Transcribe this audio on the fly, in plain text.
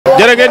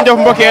jërë ngeen jëf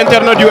mbokki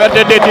internet yu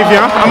RTT TV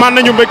amaan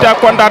nañu mbégte ak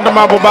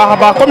contentement bu baax a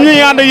baax comme ñu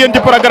ngi ànd ak yéen ci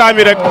programme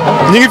yi rek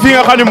ñi ngi fi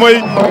nga xam ne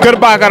mooy Kër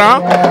Bakar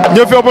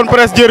ñëw fi open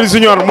presse Diery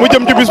Junior mu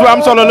jëm ci bis bu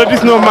am solo le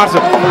 19 mars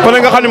fële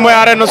nga xam ne mooy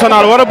arène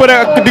nationale war a bëre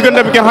ak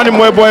diggante bi nga xam ne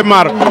mooy Boy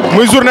Maar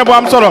muy journée bu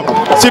am solo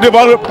Sidy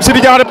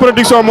Diakgate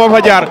production moo fa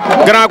jaar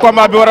grand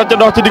combat bi war a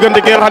dox ci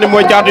diggante ki nga xam ne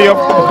mooy Thiatou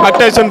Yoff ak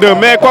Tyson 2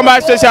 mais combat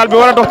spécial bi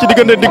war a dox ci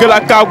diggante Digal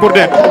ak Kaw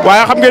Gourdin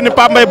waaye xam ngeen ni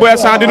Pape Mbaye Boy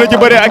Assane dina ci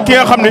bëre ak ki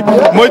nga xam ne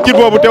mooy kii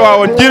boobu te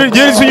waawoon Diery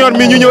Junior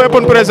mi ñu ñëw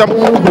open presse am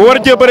bu war a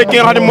cee bëre ki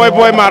nga xam ne mooy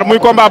Boy Maar muy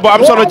combat bu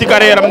am solo ci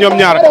carrière am ñoom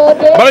ñaar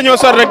bala ñoo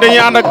sori rek dañuy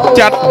ànd ak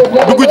Thiat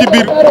dugg ci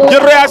biir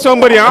jël réaction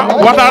mbëri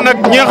waxtaan ak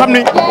ñi nga xam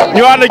ne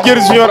ñoo ànd ak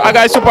Diery Junior ak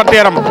ay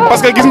supporter am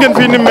parce que gis ngeen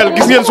fii ni mel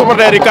gis ngeen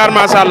supporter yi car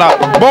macha allah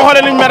boo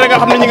xoolee ni ñu mel rek nga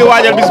xam ne ñu ngi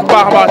waajal bis bu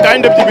baax a baax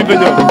daañu def ci biir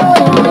la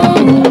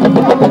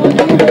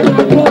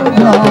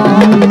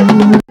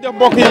ñëw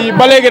mbokk yi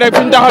ba léegi rek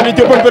fi ñu taxaw ni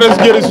ci open presse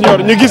Diery Junior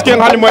ñu gis ki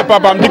nga xam ne mooy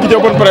papaam dikk ci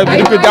open presse bi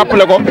di ko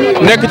jàppale ko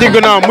nekk ci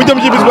gannaaw mu jëm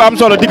ci bis bu am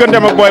solo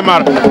digganteem ak Boy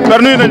Maar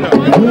per nuyu nañ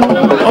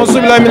la auzu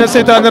billahi mina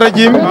seytaani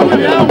rajim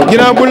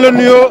ginnaaw buñ la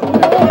nuyoo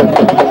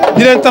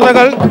di leen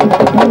tatagal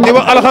di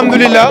wax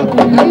alhamdulilah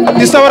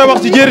di sawar a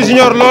wax ci Diery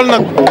Junior lool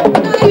nag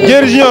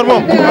Diery Junior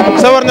moom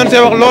sawar nañ see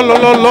wax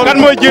lool kan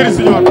mooy Diery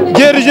Junior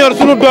Diery Junior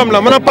sunu doom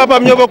la man ak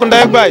papaam ñoo bokk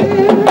ndey ak baay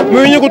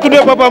muy ñu ko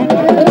tuddee papaam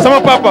sama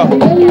papa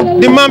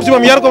di maam si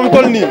moom yar ko mu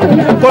toll nii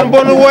kon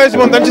boo nu wooyee si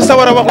moom dañ si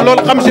sawar a wax lool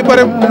xam si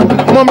bare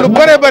moom lu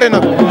bëree bëri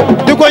nag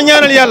di ko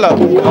ñaanal yàlla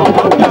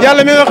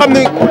mi nga xam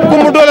ne ku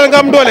mu dooleel nga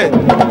am doole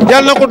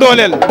yàlla na ko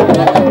dooleel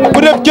bu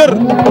def jër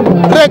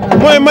rek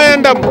mooy maye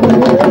ndam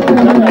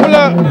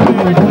wala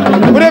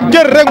bu def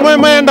jër rek mooy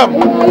maye ndam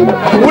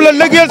wala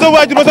liggéeyal sa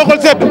waajur ba sa xol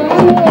sedd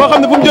moo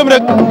xam ne fu mu jëm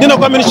rek dina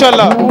ko am incha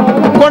allah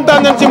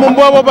kontaan nañ si moom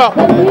boobu baax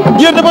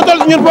Diery dafa toll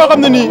si ñun foo xam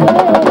ne nii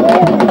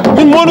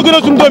ñun moo nu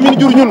gënal suñu doom yi ñu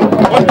jur ñun.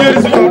 wax Diery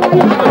Junior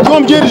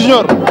moom Diery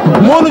Junior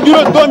moo nu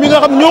jural doom yi nga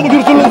xam ne ñoo ko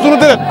jur suñu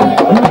deret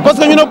parce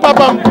que ñun ak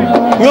papaam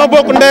ñoo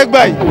bokk ndey ak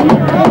baay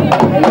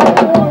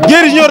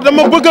Diery Junior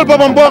dama bëggal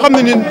papaam boo xam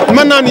ne nii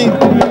mën naa ni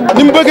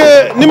ni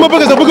ma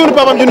bëggee sax bëggoonu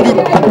papaam jën jur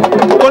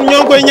kon ñoo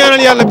ngi koy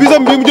ñaanal yàlla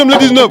bisam bi mu jëm le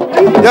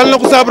 19 yàlla na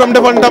ko saabaram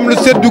defal ndam lu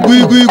sedd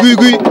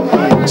guy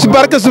si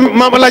barke si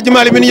maam El Hadj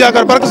Malick mi ñu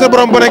yaakaar barke sa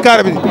borom bone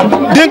kaara bi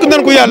dénk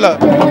nañ ko yàlla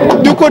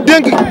di ko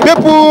dénk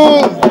bépp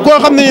koo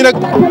xam ne nii nag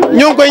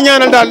ñoo ngi koy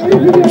ñaanal daal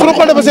suñu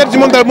xol dafa seet si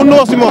moom daal mën na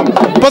wax si moom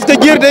parce que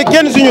Diery day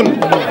kenn si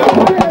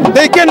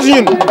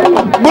ñun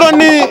bu doon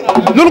ni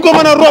luñ ko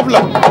mën a roob la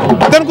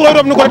dañ ko koy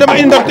roob ni ko dama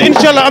indi ndam te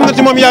incha allah am na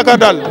si moom yaakaar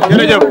daal.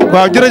 jërëjëf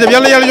waaw jërëjëf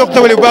yal na yàlla yokk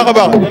xewali bu baax a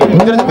baax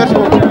jërëjëf merci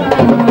beaucoup.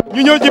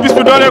 ñu ñëw ci bis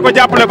bi doole ko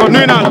jàppale ko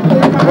nuyu naa la.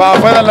 waaw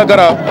fay na la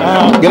garaaw.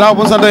 ginnaaw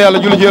bu ñu sant yàlla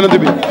julli ci yonent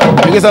bi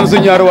ñu ngi sant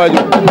suñu ñaari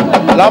waajur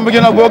lamb gi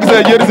nag boo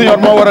gisee Diery Junior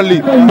moo waral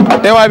lii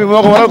teewaay bi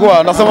moo ko waral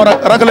quoi ndax sama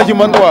rak la ci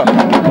man quoi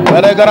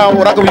mais day garaaw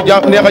rak bi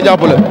neex a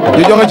jàppale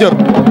ñu joxe cër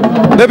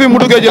depuis mu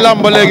duggee ci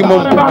lamb ba léegi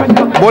moom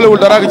boolewul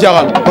dara ak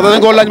caaxaan parce que dañ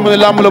koo laaj mu ne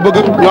lamb la bëgg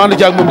ñu ànd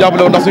ci ak moom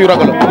jàppale ko ndax suñu rak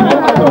la.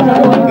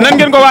 nan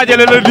ngeen ko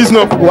waajale le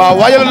 19. waaw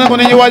waajale nañ ko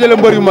ni ñuy waajale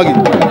mbër yu mag yi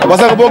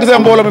parce que boo gisee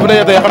mbooloo mi fi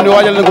daje tey xam ne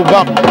waajale nañ ko bu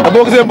baax te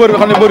boo gisee mbër bi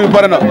xam ne mbër yu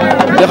pare na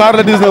di xaar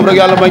le 19 rek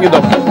yàlla may ñu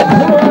def.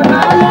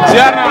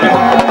 ziar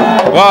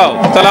waaw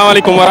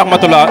salaamaaleykum wa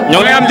rahmatulah.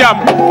 ñoo ngi am jàmm.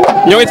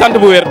 ñoo ngi sant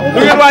bu wér. lu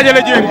ngeen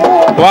waajale Diery.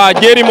 waaw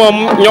Diery moom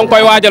ñoo ngi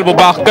koy waajal bu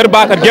baax Kër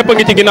Bakar gépp a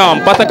ngi ci ginnaawam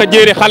parce que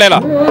Diery xale la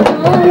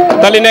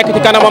te li nekk ci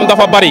kanamam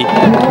dafa bari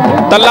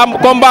te lamb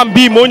combat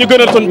bii moo ñu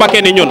gënal suñu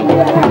bakken yi ñun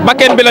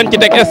bakken bi lañ ci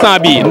teg instant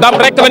bii ndam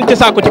rek lañ ci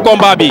sàkku ci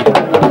combat bi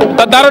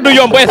te dara du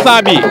yomb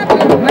instant bii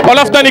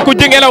olof tani ku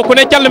jingelaw ku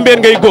ne call mbeen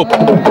ngay góob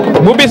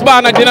bu bis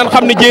baax nag dinañ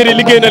xam ne Diery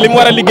liggéey na li mu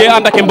war a liggéey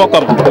ànd ak i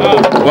mbokkam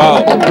waaw.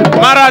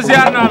 Mara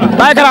ziar naa la.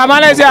 Baye Kara maa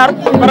lay ziar.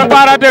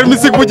 préparateur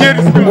mystique bu Diery.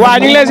 waaw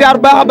ñu ngi lay ziar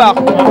bu baax a baax.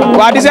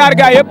 waaw di ziar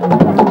gars yëpp.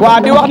 waaw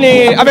di wax ni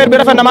affaire bi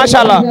rafet na macha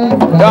allah.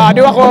 waaw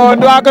di wax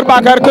waa Kër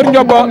Bakar Kër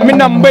Ndiobo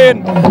Minam Mbayeen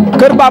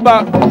Kër Baba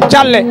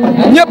Thialé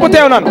ñëpp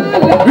teew nan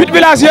 8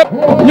 villages yëpp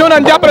ñëw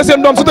nañ jàppale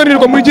seen doom soutenir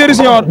ko muy Diery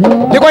Junior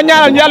di ko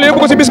ñaanal yàlla yóbbu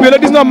ko si bis bi le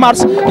 19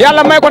 mars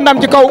yàlla may ko ndam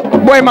ci kaw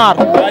Boy Maar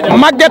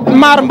Maguette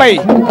Maar Mbaye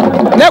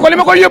nee ko li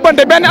ma koy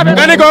yóbbante benn affaire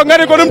nga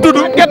ni ko nu mu tudd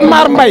Maguette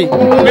Maar Mbaye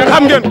mais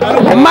xam ngeen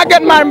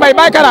Maguette Maar Mbaye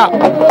Baye Kara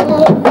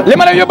li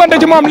ma lay yóbbante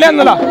ci moom lenn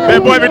la mais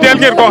booy bi teel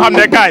ngeen koo xam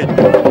ne kaay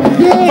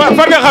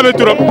fan nga xamee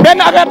turam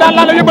benn affaire daal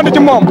laa la yóbbante ci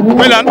moom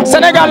muy lan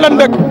Sénégal lan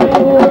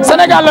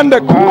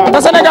dëkk te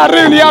Sénégal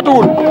réew mi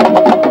yaatuwul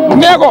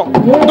nee ko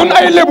dun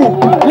ay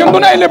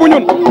lébu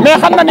ñun mais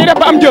xam na ni def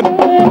ba am jën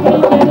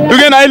du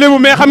ngeen ay lébu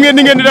mais xam ngeen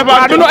ni ngeen di def ba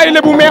am jën dunu ay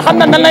lébu mais xam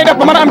na nan lay def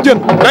ba mën a am jën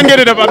nan ngeen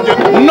di def ba am jën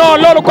non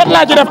loolu code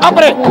laa ci def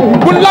après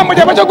buñ lamb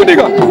je ba ca guddi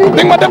ga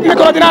di nga ma def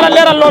micro dinaa la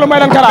leeral loolu mooy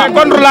lan Kara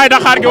contre laay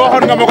Dakar gi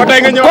waxoon nga ma ko tey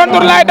nga ñëw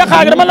contre laay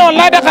Dakar gi dama la woon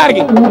laay Dakar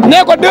gi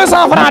nee ko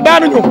 200 francs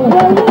daanuñu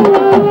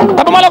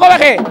te bu ma la ko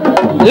waxee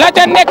la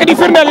ca nekk di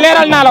firndeel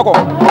leeral naa la ko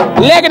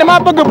léegi dama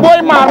bëgg Boy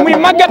Maar muy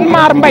Maguette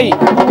Maar Mbaye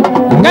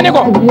nga ni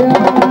ko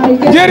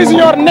Diery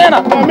Junior nee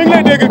na mi ngi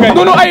lay dégg kay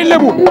dunu ay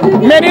lébu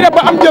mais ni def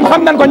ba am jëm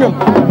xam nañ ko ñun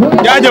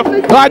jaajëf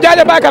waaw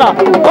jaajëf Bakara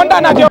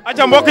kontaan naa ci yow.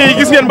 acca mbokk yi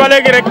gis ngeen ba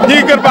léegi rek ñi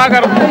ngi kër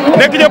Bakar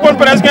nekk ci open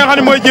presse ki nga xam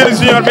ne mooy Diery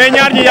Junior mais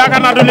ñaar ñi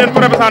yaakaar naa duñ leen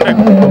représenté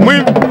muy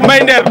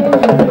Mbaye Nder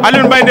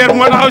Aliou Mbaye Nder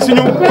moo taxaw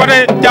suñu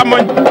côté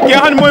jàmmoñ ki nga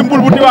xam ne mooy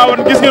mbul bu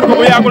Tiwaawoon gis ngeen ko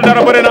bu yàggul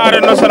dara bëri na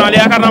arène nationale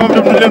yaakaar naa moom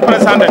def duñ leen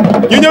présenté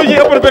ñu ñëw ci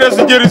open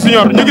presse Diery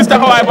Junior ñu gis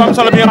taxawaay bu am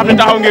solo bi nga xam ne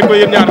taxaw ngeen ko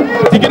yéen ñaar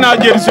ci ginnaaw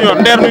Diery Junior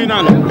Nder nuyu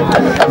naa la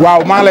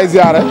waaw maa ngi lay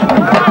ziare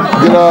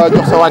di la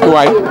jox sa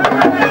wàccuwaay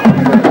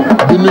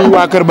di nuyu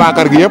waa Kër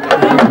Bakar gi yëpp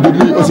di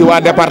nuyu aussi waa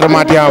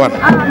département Tivaouane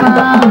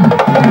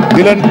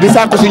di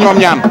sàkku si ñoom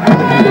ñaan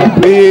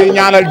di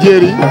ñaanal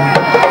Diery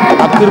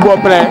ak Turbo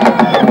Plein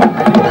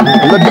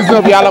le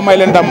 19 yàlla may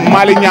leen ndam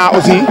Mali ñaa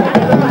aussi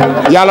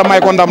yàlla may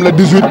ko ndam le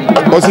 18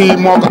 aussi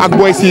moo ko ak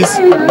Boy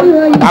 6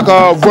 ak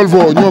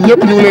Volvo ñoom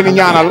ñëpp ñu ngi leen di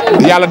ñaanal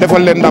yàlla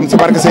defal leen ndam si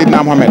barke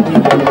Seydina Mohamed.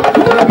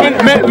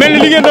 mais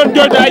li ngeen doon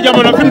jooytu ay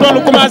jamono fi mu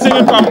toll commencé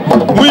ngeen ko am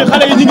muy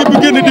xale yi ñu ngi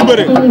génn di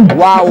bëre.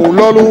 waaw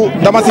loolu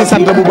dama si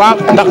sant bu baax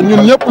ndax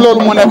ñun ñëpp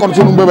loolu moo nekkoon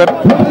sunu mbébét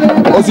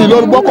aussi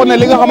loolu bokkoon ne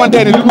li nga xamante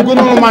ne li ñu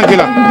gënoon a manqué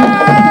la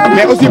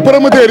mais aussi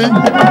promoteurs yi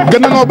gën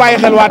nañoo bàyyi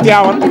xel waa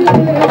Tivaouane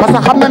parce que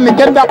xam nañ ni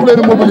kenn dàqu leen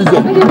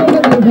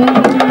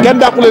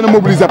a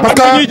mobiliser parce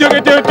que ñuy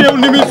jógee teew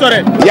ni muy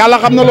sore. yàlla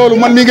xam na loolu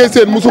man mi ngay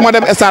seen musuma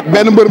dem stade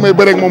benn mbër may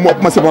bëreeg moom moo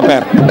ëpp ma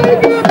supporter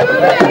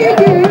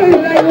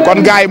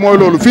kon gars yi mooy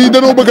loolu fii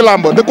dañoo bëgg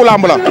làmb dëkku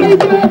làmb la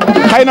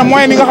xëy na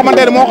moyen yi nga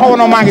xamante ne moo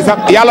xawoon maa ngi sax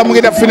yàlla mu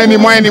ngi def fi ne nii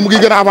moyen yi mu ngi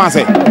gën a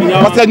avancé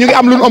parce que ñu ngi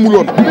am lu ñu amul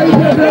woon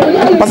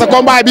parce que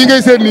combat bii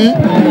ngay seen nii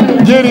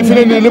Diery fi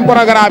ne nii li mu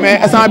programmé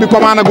instant bi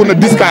commande gu na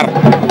 10 car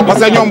parce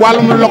que ñoom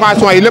wàllum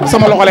location yi lépp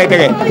sama loxo lay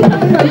tegee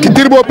ki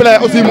Turbo Plein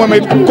aussi moom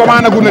it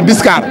commande gu na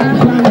 10 car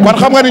kon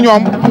xam nga ni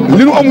ñoom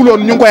li ñu amul woon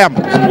ñu ngi koy am.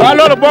 waaw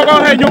loolu boo ko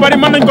waxee ñu bari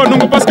mën nañ ko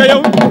nungu parce que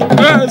yow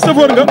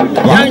chauffeur nga.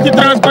 yaa ngi ci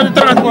transport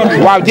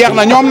bi. waaw jeex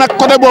na ñoom nag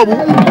côté boobu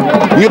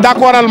ñu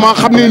d'accordal ma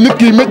xam ni nit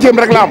ki métier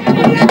rek la am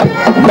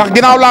ndax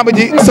ginnaaw lamb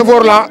ji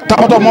chauffeur la te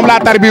oto moom laa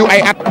tarbiyu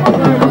ay at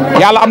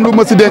yàlla am lu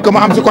ma si dénk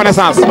ma am si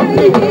connaissance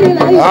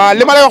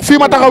li ma lay wax fii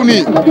ma taxaw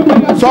nii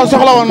soo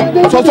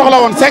soxla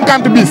woon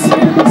 50 bis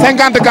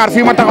 50 car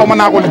fii ma taxaw mën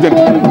naa ko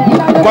lijjanti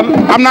kon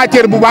am naa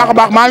cër bu baax a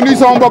baax maa ngi nuyu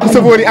sama mbokki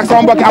chauffeur yi ak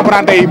sama mbokki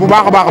apprenti yi bu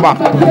baax a baax a baax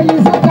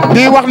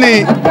di wax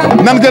ni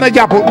nan gën a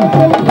jàpp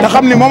te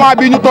xam ni moment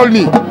bii ñu toll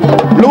nii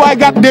lu waay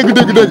gàtt dégg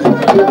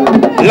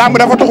lamb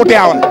dafa tuxu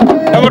Tivaouane.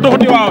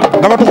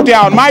 dafa tuxu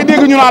Tivaouane maa ngi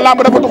dégg ñu naan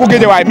lamb dafa tuxu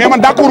Guédiawaye mais man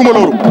d'accord ma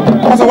loolu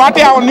parce que waa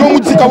Tivaouane ñoo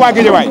mujj si kaw waa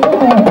Guédiawaye.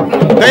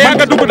 da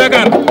yàgg a dugg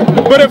Dakar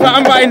bëre fa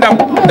am fa ay ndam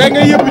tey nga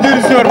yëpp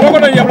Diery Junior boo ko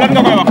doon yëpp lan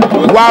nga koy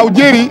wax. waaw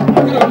Diery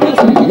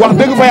wax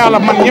dëgg fa yàlla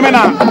man ñeme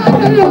naa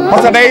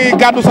parce que day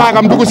gàddu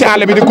saagam dugg si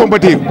àll bi di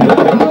compétir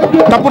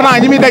te pourtant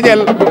ñi muy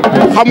dajeel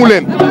xamu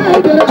leen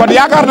kon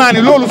yaakaar naa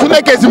ni loolu su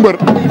nekkee si mbër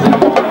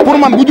pour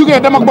man bu jugee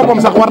dem ak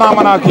boppam sax war naa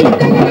mën a kii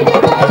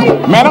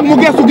mais nag mu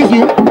gestu gis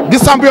ñu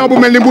gis champion bu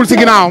mel ni mbul si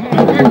ginnaawam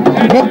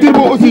moom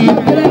Turbo aussi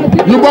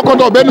ñu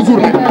bokkandoo benn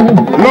journée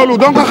loolu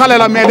donc xale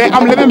la mais day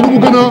am leneen lu mu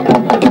gën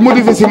a ki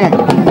modifié si moom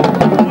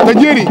te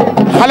Diery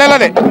xale la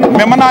de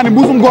mais mën naa ni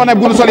mbuusum goone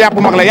bu nu sol yàpp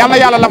mag la yàlla na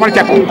yàlla lafal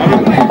cat.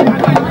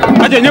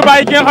 aja ñu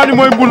bàyyi ki nga xam ne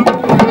mooy mbul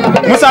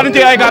mu sànni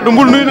ci ay kàddu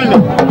mbul nuyu nañ la.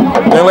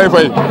 ñu ngi lay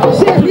fay.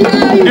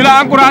 di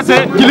la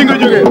encouragé ci li nga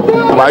jógee.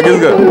 waa gis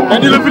nga.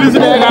 te di la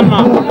félicité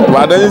également.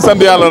 waaw dañuy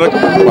sant yàlla rek.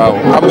 waaw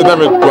xam ni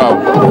tamit waaw.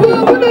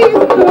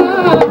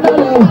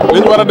 li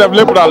ñu war a def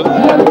lépp daal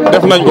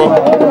def nañ ko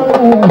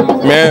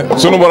mais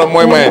sunu borom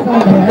mooy maye.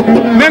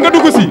 mais nga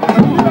dugg si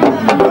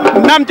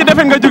naam ci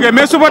defet nga jógee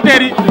mais supporters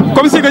yi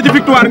comme si nga ci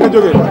victoire nga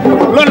jógee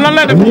loolu lan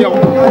lay def ci yow.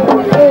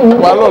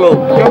 waaw loolu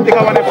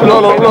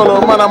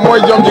maanaam mooy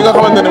jom ji nga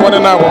xamante ni wane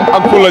naa ko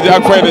ak fulla ji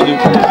ak fayda ji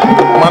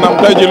maanaam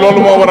tey ji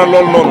loolu moo waral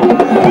loolu noonu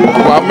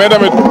waaw mais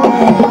tamit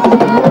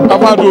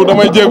avant tout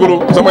damay jégalu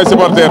samay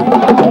supporters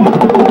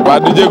waaw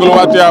di jégalu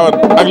waa Tivaouane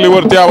ak li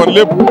wër Tivaouane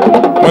lépp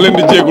ma leen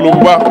di jégalu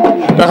bu baax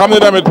te xam ne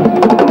tamit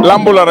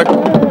lamb la rek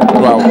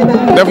waaw.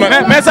 def na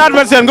mais sa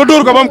adversaire nga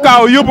dóor ko ba mu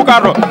kaaw yóbbu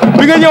kaarto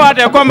bi nga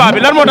ñëwaatee combat bi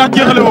lan moo tax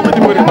jeexale woo ko ci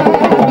bëri.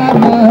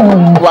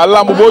 waaw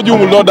lamb boo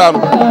juumul doo daanu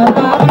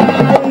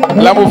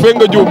lamb fekk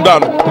nga juum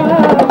daanu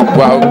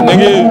waaw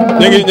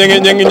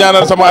ñu ngi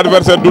ñaanal sama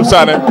adversaire Doudou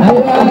Sané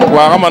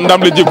waaw xam nga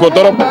ndam li jik ko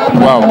torop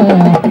waaw.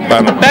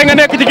 tey nga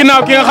nekk ci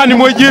ginnaaw ki nga xam ne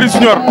mooy Diery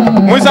Junior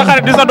muy sa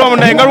xarit di sa doomu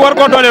ndey nga war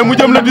koo doonee mu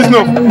jëm le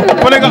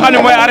 19 fële nga xam ne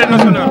mooy arène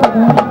nationale.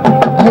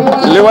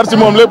 li war si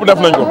moom lépp def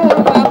nañ ko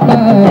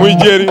muy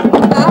Diery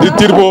di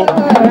Turbo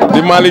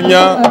di Malick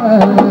Niang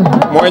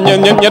mooy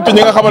ñett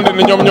ñi nga xamante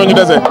ne ñoom ñoo ñu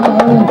dese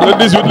le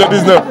 18 le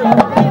 19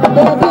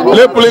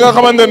 lépp li nga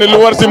xamante ne lu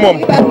war si moom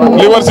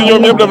li war si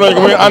ñoom ñëpp def nañ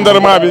ko muy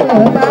entraînement bi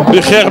di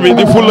xeex bi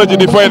di fulla ji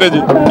di fayda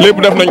ji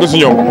lépp def nañ ko si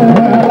ñoom.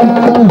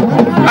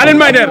 Arenne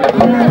Mbaye Nder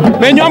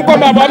mais ñu am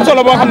combat bu am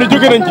solo boo xam ne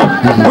jóge nañ ci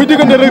muy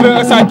diggante Reug Reug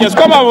ak Sa Thiès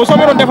combat boobu soo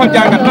ma doon defal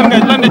jàngat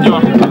lan nga ci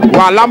wax.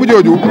 waaw lamb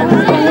jooju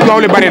coow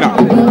li bari na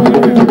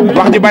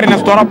wax ji bari na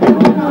torop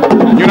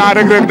ñu naan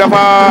Reug Reug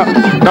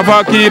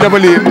dafa kii dafa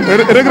lii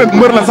Reug Reug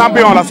mbër la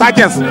champion la Sa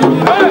Thiès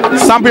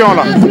champion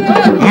la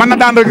mën na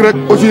daan Reug Reug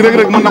aussi Reug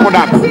Reug mën na ko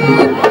daan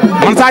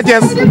man Sa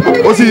Thiès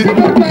aussi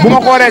bu ma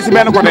xoolee si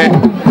benn côté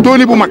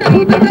tooni bu mag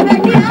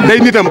day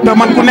nitam te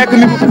man ku nekk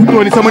nit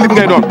tooni sama nit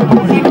ngay doon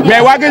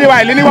mais waa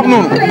Guédiawaye li ñuy wax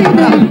noonu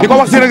di ko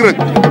wax si Reug Reug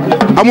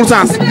amul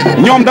sens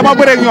ñoom dama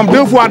bëree ak ñoom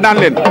 2 fois daan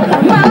leen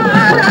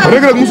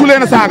Reug Reug musu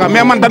leen a saaga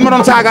mais man dan ma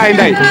doon saaga ay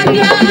ndey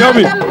yow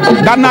bi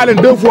daan naa leen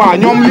 2 fois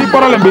ñoom li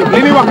problème bi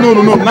li ñuy wax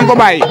noonu nan ko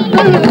bàyyi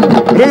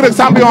Reug Reug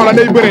champion la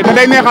day bëree te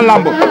day neexal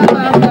làmb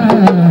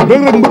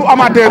Reug Reug mbëru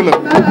amateur la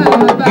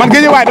man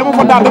Guédiawaye dama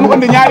fa daan dama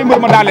andi ñaari mbër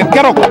ma daan leen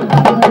keroog.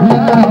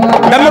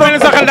 dan la mel ni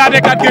sa xel daa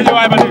nekkaat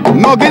Guédiawaye ba léegi.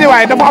 non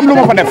Guédiawaye dafa am lu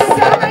ma fa def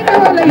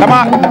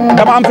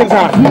dama am seen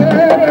sarax.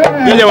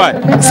 Guédiawaye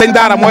sëñ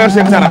Daara moo yor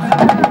seen sarax.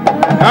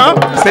 ah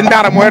sëñ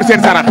Daara moo yor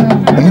seen sarax.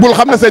 mbul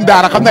xam na sëñ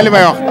Daara xam na li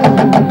may wax.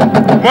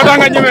 moo tax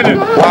nga ñeme leen.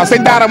 waaw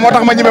sëñ Daara moo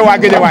tax ma ñeme waa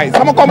Guédiawaye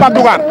sama combat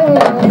Dugar.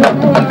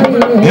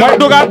 mooy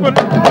Dugar kon.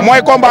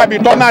 mooy combat bi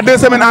toog naa 2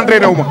 semaines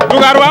entraîné wu ma.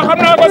 Dugar waaw xam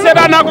naa ko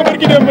seetaan naa ko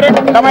barki démb rek.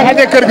 damay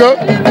aje kër ga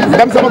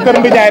dem sama kër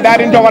Ndiaye daal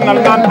di njogonal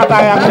naan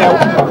ataaya ak xeew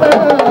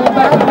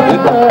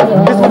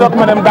bis bi doot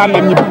ma dem daan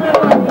leen ñibbi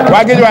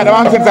waa Guédiawaye dama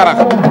am seen sarax.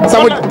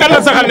 sama kan la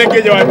saxal ne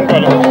Guédiawaye fu mu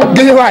toll.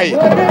 Guédiawaye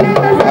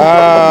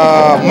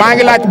maa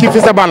ngi laaj kii fi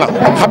sa bala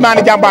xam naa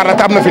ni jàmbaar la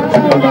te am na fit.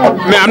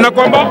 mais am na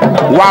combat.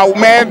 waaw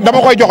mais dama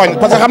koy joxoñ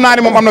parce que xam naa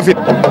ni moom am na fit.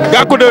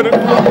 gàkku dëgg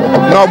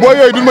non boo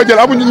yooyu duñ ma jël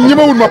amuñ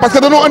ñemewul ma parce que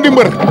dañoo andi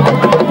mbër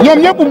ñoom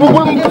ñëpp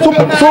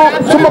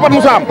su mbapat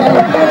musa am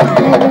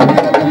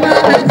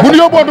bu ñu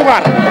yóbboo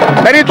Dugar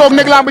dañuy toog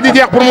nekk lamb ji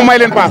jeex pour mu may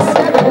leen paas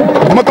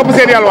ma këpp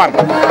seen yàlwaan.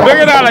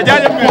 dégg naa la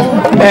jaajëf.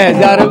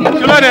 ziare.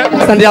 ci loo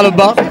ne. sant yàlla bu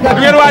baax. du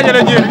ngeen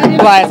waajalee ji.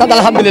 waaye sant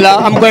alhamdulilah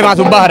am goymaas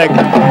bu baax rek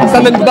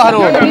sant nañ bu baax na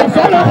moom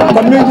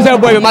comme ni ñu gisee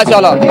booy bi macha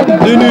allah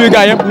di nuyu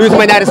gars yëpp nuyu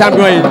sama ñaari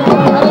champion yi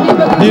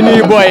di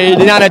nuyu booy yi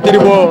di ñaanal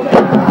Tribo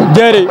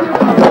Diery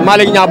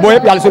Malick Niang boo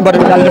yëpp yàlla suñu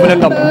borom yàlla defal leen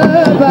ndam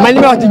man li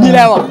may wax ci kii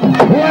laay wax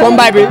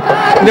combat bi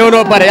ñëw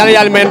noo pare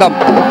yàlla may ndam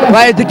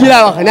waaye ci kii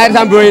laay wax ñaari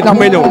champion yi tax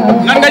may ñëw.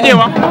 nan nga jéem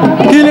a.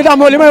 kii li tax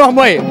li may wax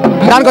mooy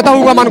daan ko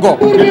taxu ko man ko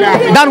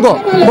daan ko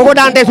boo ko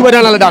daan tey suba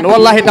dana la daan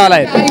wallahi taala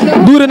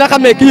duuru na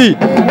xam ne kii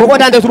boo ko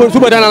daan tey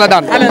suba dana la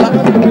daan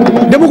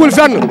demugul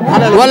fenn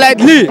wallahi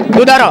lii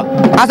du dara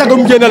asaka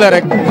mu génn la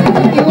rek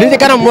li ci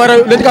kanam war a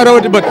li ci kanam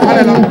rawati bët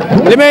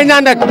li may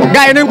ñaan rek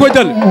gars yi nañ ko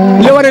jël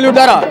li wane lu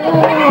dara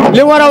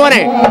li war a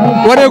wane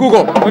waneegu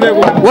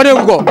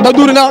ko te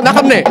duuru na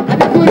xam ne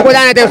bu ko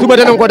daanee tey suba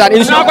dana ko daan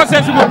incha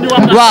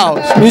waaw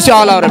incha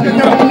allah rabbi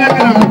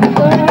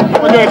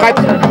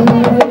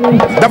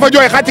dafa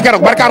jooy xàcc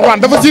keroog barka Alxuraan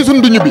dafa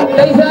siisun du ñibbi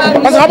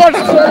parce que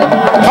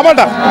xamal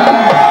tax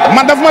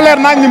man dafa ma leer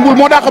naa ñi mbul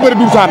moo daa xabari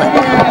Doudou Sané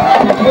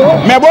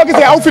mais boo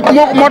gisee aw fit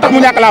moo tax mu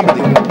ñàkk lamb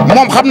ji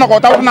moom xam na ko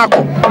tawat naa ko.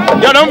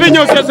 yow dama fi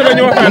ñëw seet si la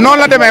ñu waxtaan. noonu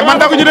la demee man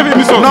dafa ñu def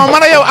émission. non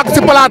man a yow ak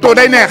si plateau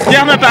day neex.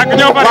 jeex na tàkk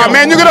ñëw fa. waaw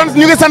mais ñu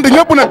ngi sant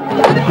ñëpp nag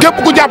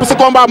képp ku jàpp si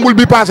combat mbul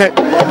bi passé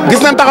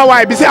gis nañ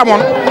taxawaay bi si amoon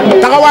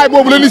taxawaay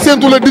boobu la ñuy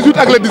séntu le 18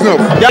 ak le 19.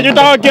 yaa ñu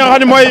taxaw ki nga xam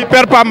ne mooy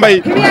Père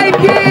Pambay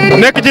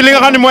nekk ci li nga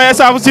xam ne mooy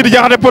staff Sidy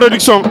Diakgate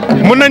production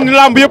mën nañ ni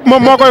lamb yëpp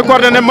moom moo koy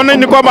coordonné mën nañ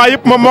ni combat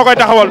yëpp moom moo koy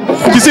taxawal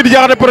ci Sidy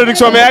Diakgate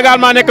production mais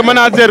également nekk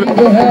manager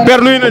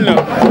Père nuyu nañ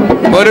la.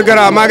 Modou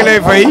Gara maa ngi lay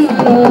fay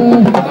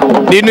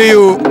di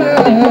nuyu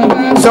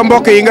sa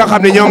mbokk yi nga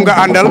xam ne ñoom nga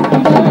àndal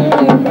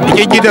di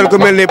ci jiital ku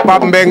mel ni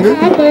Pape Mbeng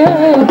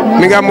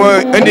mi nga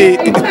mooy indi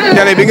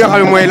télé bi nga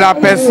xam ne mooy la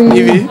Presse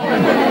TV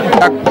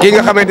ak ki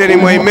nga xamante ni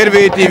mooy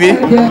Merveille TV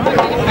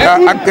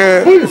ak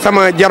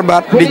sama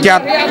jarbaat di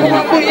caat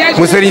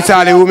mu Serigne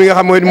Saliou mi nga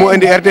xam mooy moo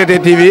indi RTT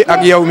TV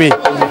ak yow mi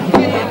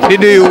di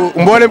nuyu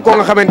mboolem ko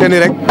nga xamante ni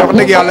rek wax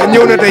dëgg yàlla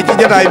ñëw na tey ci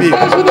jotaay bi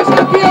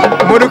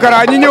Modou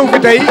Kara ñu ñëw fi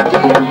tey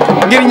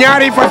ngir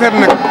ñaari facette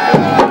nag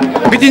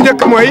bi ci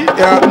njëkk mooy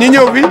ñu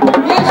ñëw fi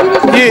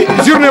ci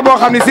journée boo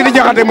xam ne Sidy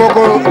Diakgate moo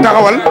ko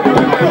taxawal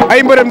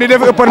ay mbërëm di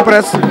def open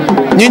press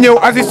ñu ñëw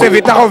assisté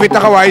fi taxaw fi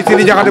taxawaayu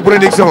Sidy Diakgate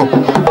production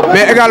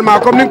mais également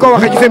comme ni nga ko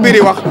waxee ci sa biir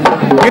yi wax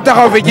ñu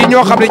taxaw fi ci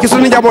ñoo xam ne ci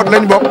suñu njaboot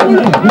lañ bokk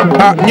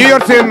ñu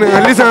yor seen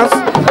licence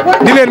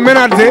di leen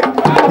ménager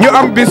ñu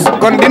am bis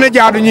kon dina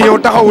jaadu ñu ñëw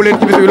taxawu leen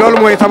ci bis bi loolu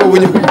mooy sababu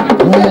ñu.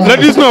 le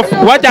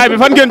 19 wàccaay bi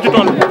fan ngeen ci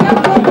toll.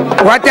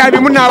 wàccaay bi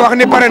mun naa wax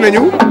ni pare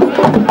nañu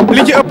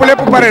li ci ëpp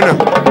lépp pare na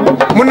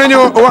mun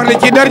nañoo wax ni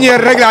ci dernier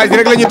réglage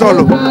rek la ñu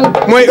toll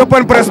mooy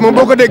open press moom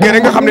boo ko déggee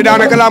rek nga xam ne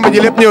daanaka làmb ji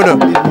lépp ñëw na.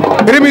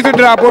 remise du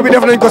drapeau bi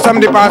def nañ ko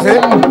samedi passé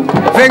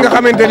fee nga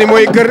xamante ni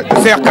mooy kër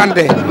Cheikh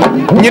Kanté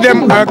ñu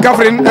dem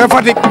Kaffrine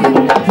Fatick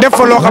def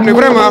fa loo xam ne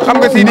vraiment xam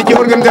nga Sidy ci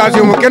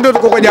organisation moom kenn dootu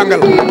ko jàngal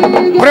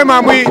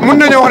vraiment muy mun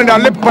nañoo wax ne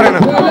daal lépp pare na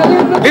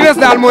li des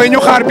daal mooy ñu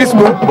xaar bis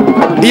ba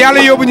yàlla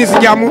yóbbu ñu si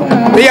jàmm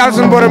te yàlla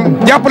suñu borom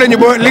jàppale ñu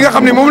ba li nga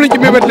xam ne moom lañ ci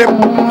mébét lépp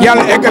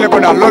yàlla eggale ko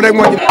daal loolu rek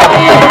moo ci.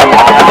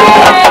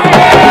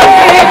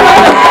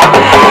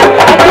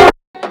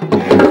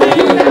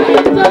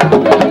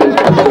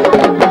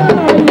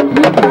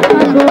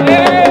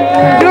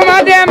 duma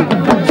dem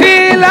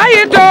fii lay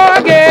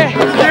tooge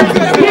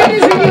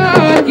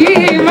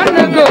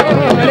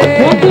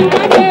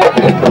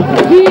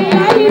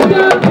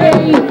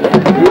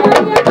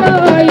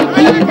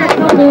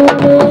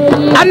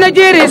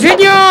Diery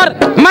Junior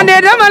man de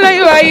dama lay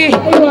way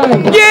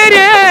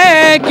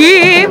Diery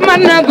kii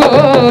man na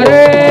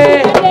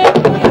góore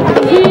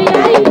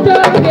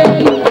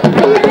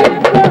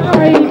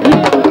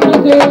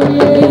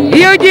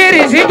yow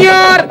Diery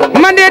Junior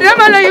man de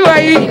dama lay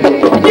way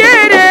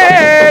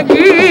Diery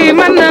kii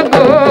man na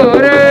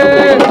góore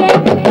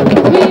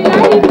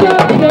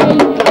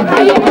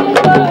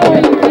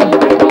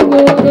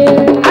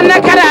ana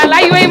kara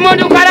lay way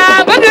Modou Kara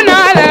bëgg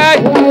naa la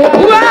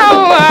waaw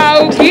waaw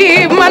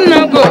kii man na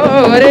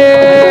góore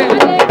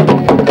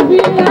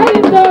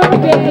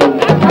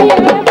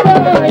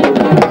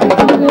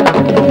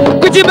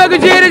ku ci bëgg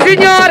Diery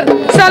Junior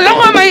sa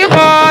loxo may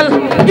xool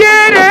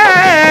Diery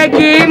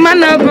kii man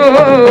na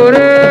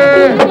góore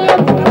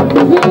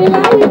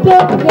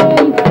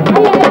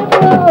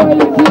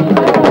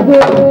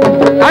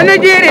ana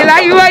Diery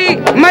lay way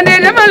man de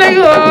dama lay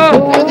woo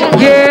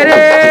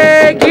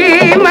Diery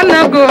kii man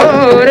na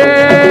góore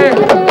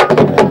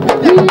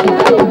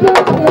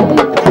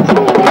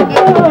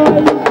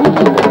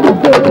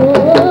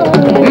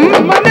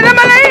man de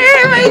dama lay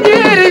way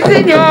Diery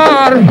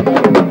Junior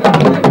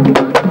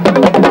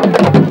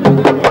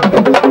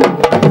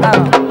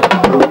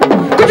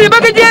ku ci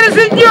bëgg Diery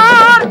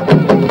Junior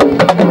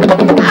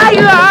ay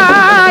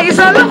waay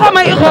sa loxo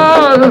may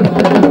xool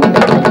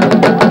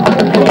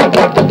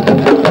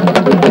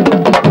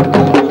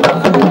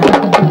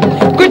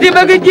ku ci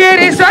bëgg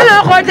Diery sa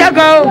loxo ca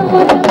kaw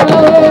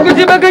ku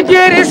ci bëgg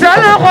Diery sa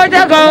loxo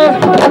ca kaw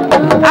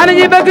ana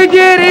ñi bëgg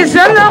Diery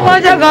sa loxo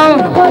ca kaw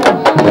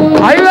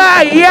ay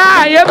waay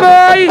yaaya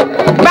booy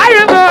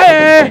baaya booy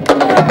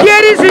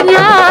Diery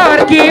Junior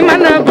kii man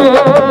na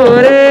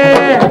góore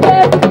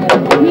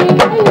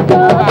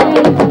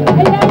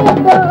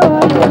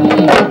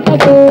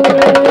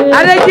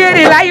ana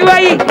Diery lay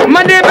way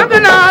man de bëgg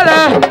naa la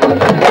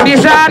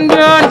bisaan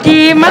ñoon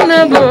kii man na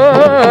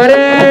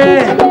góore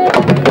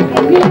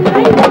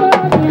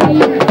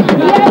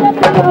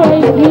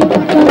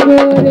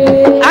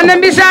ana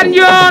bisaan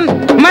ñoon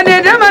man de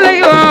dama lay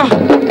woo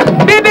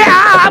bébé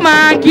ama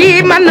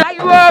kii man lay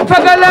woo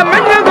fagala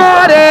man na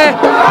góore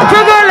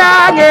fagala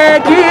nge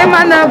kii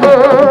man na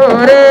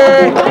góore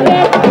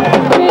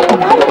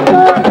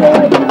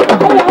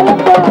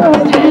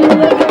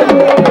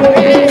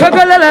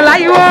fagala la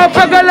lay woo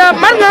fagala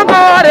man na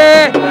góore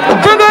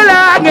fagala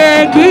nge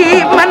kii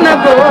man na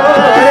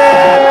góore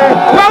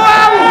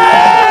waaw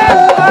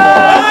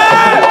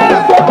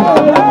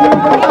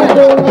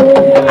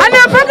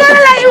ana fagala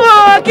lay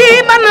woo kii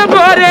man na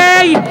góore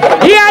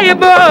yaay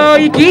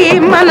booy kii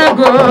man na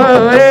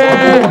góore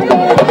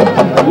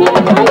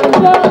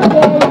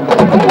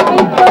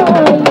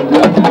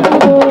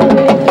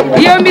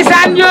yow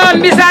mbisaan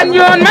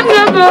njoon man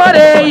nga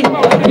góore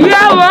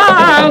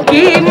yow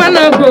kii man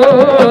na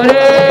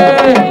góore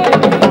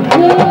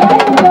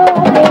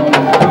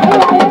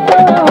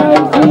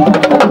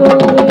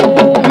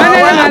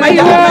man la may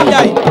woo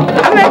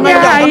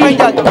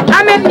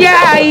Amet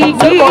Njaay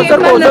kii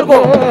man na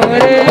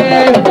góore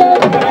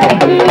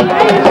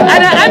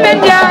ana Amet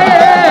Njaay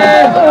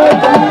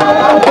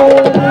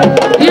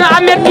yo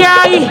Amet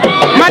Njaay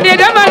ma de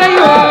dama lay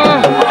woo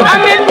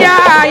Amet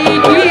Njaay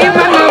kii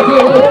man na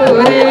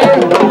góore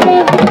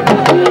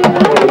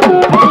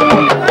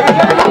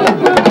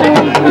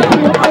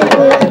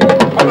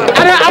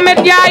ana Amet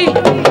Njaay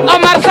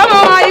Omar sama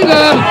waay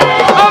nga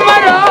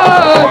Omar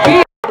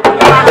kii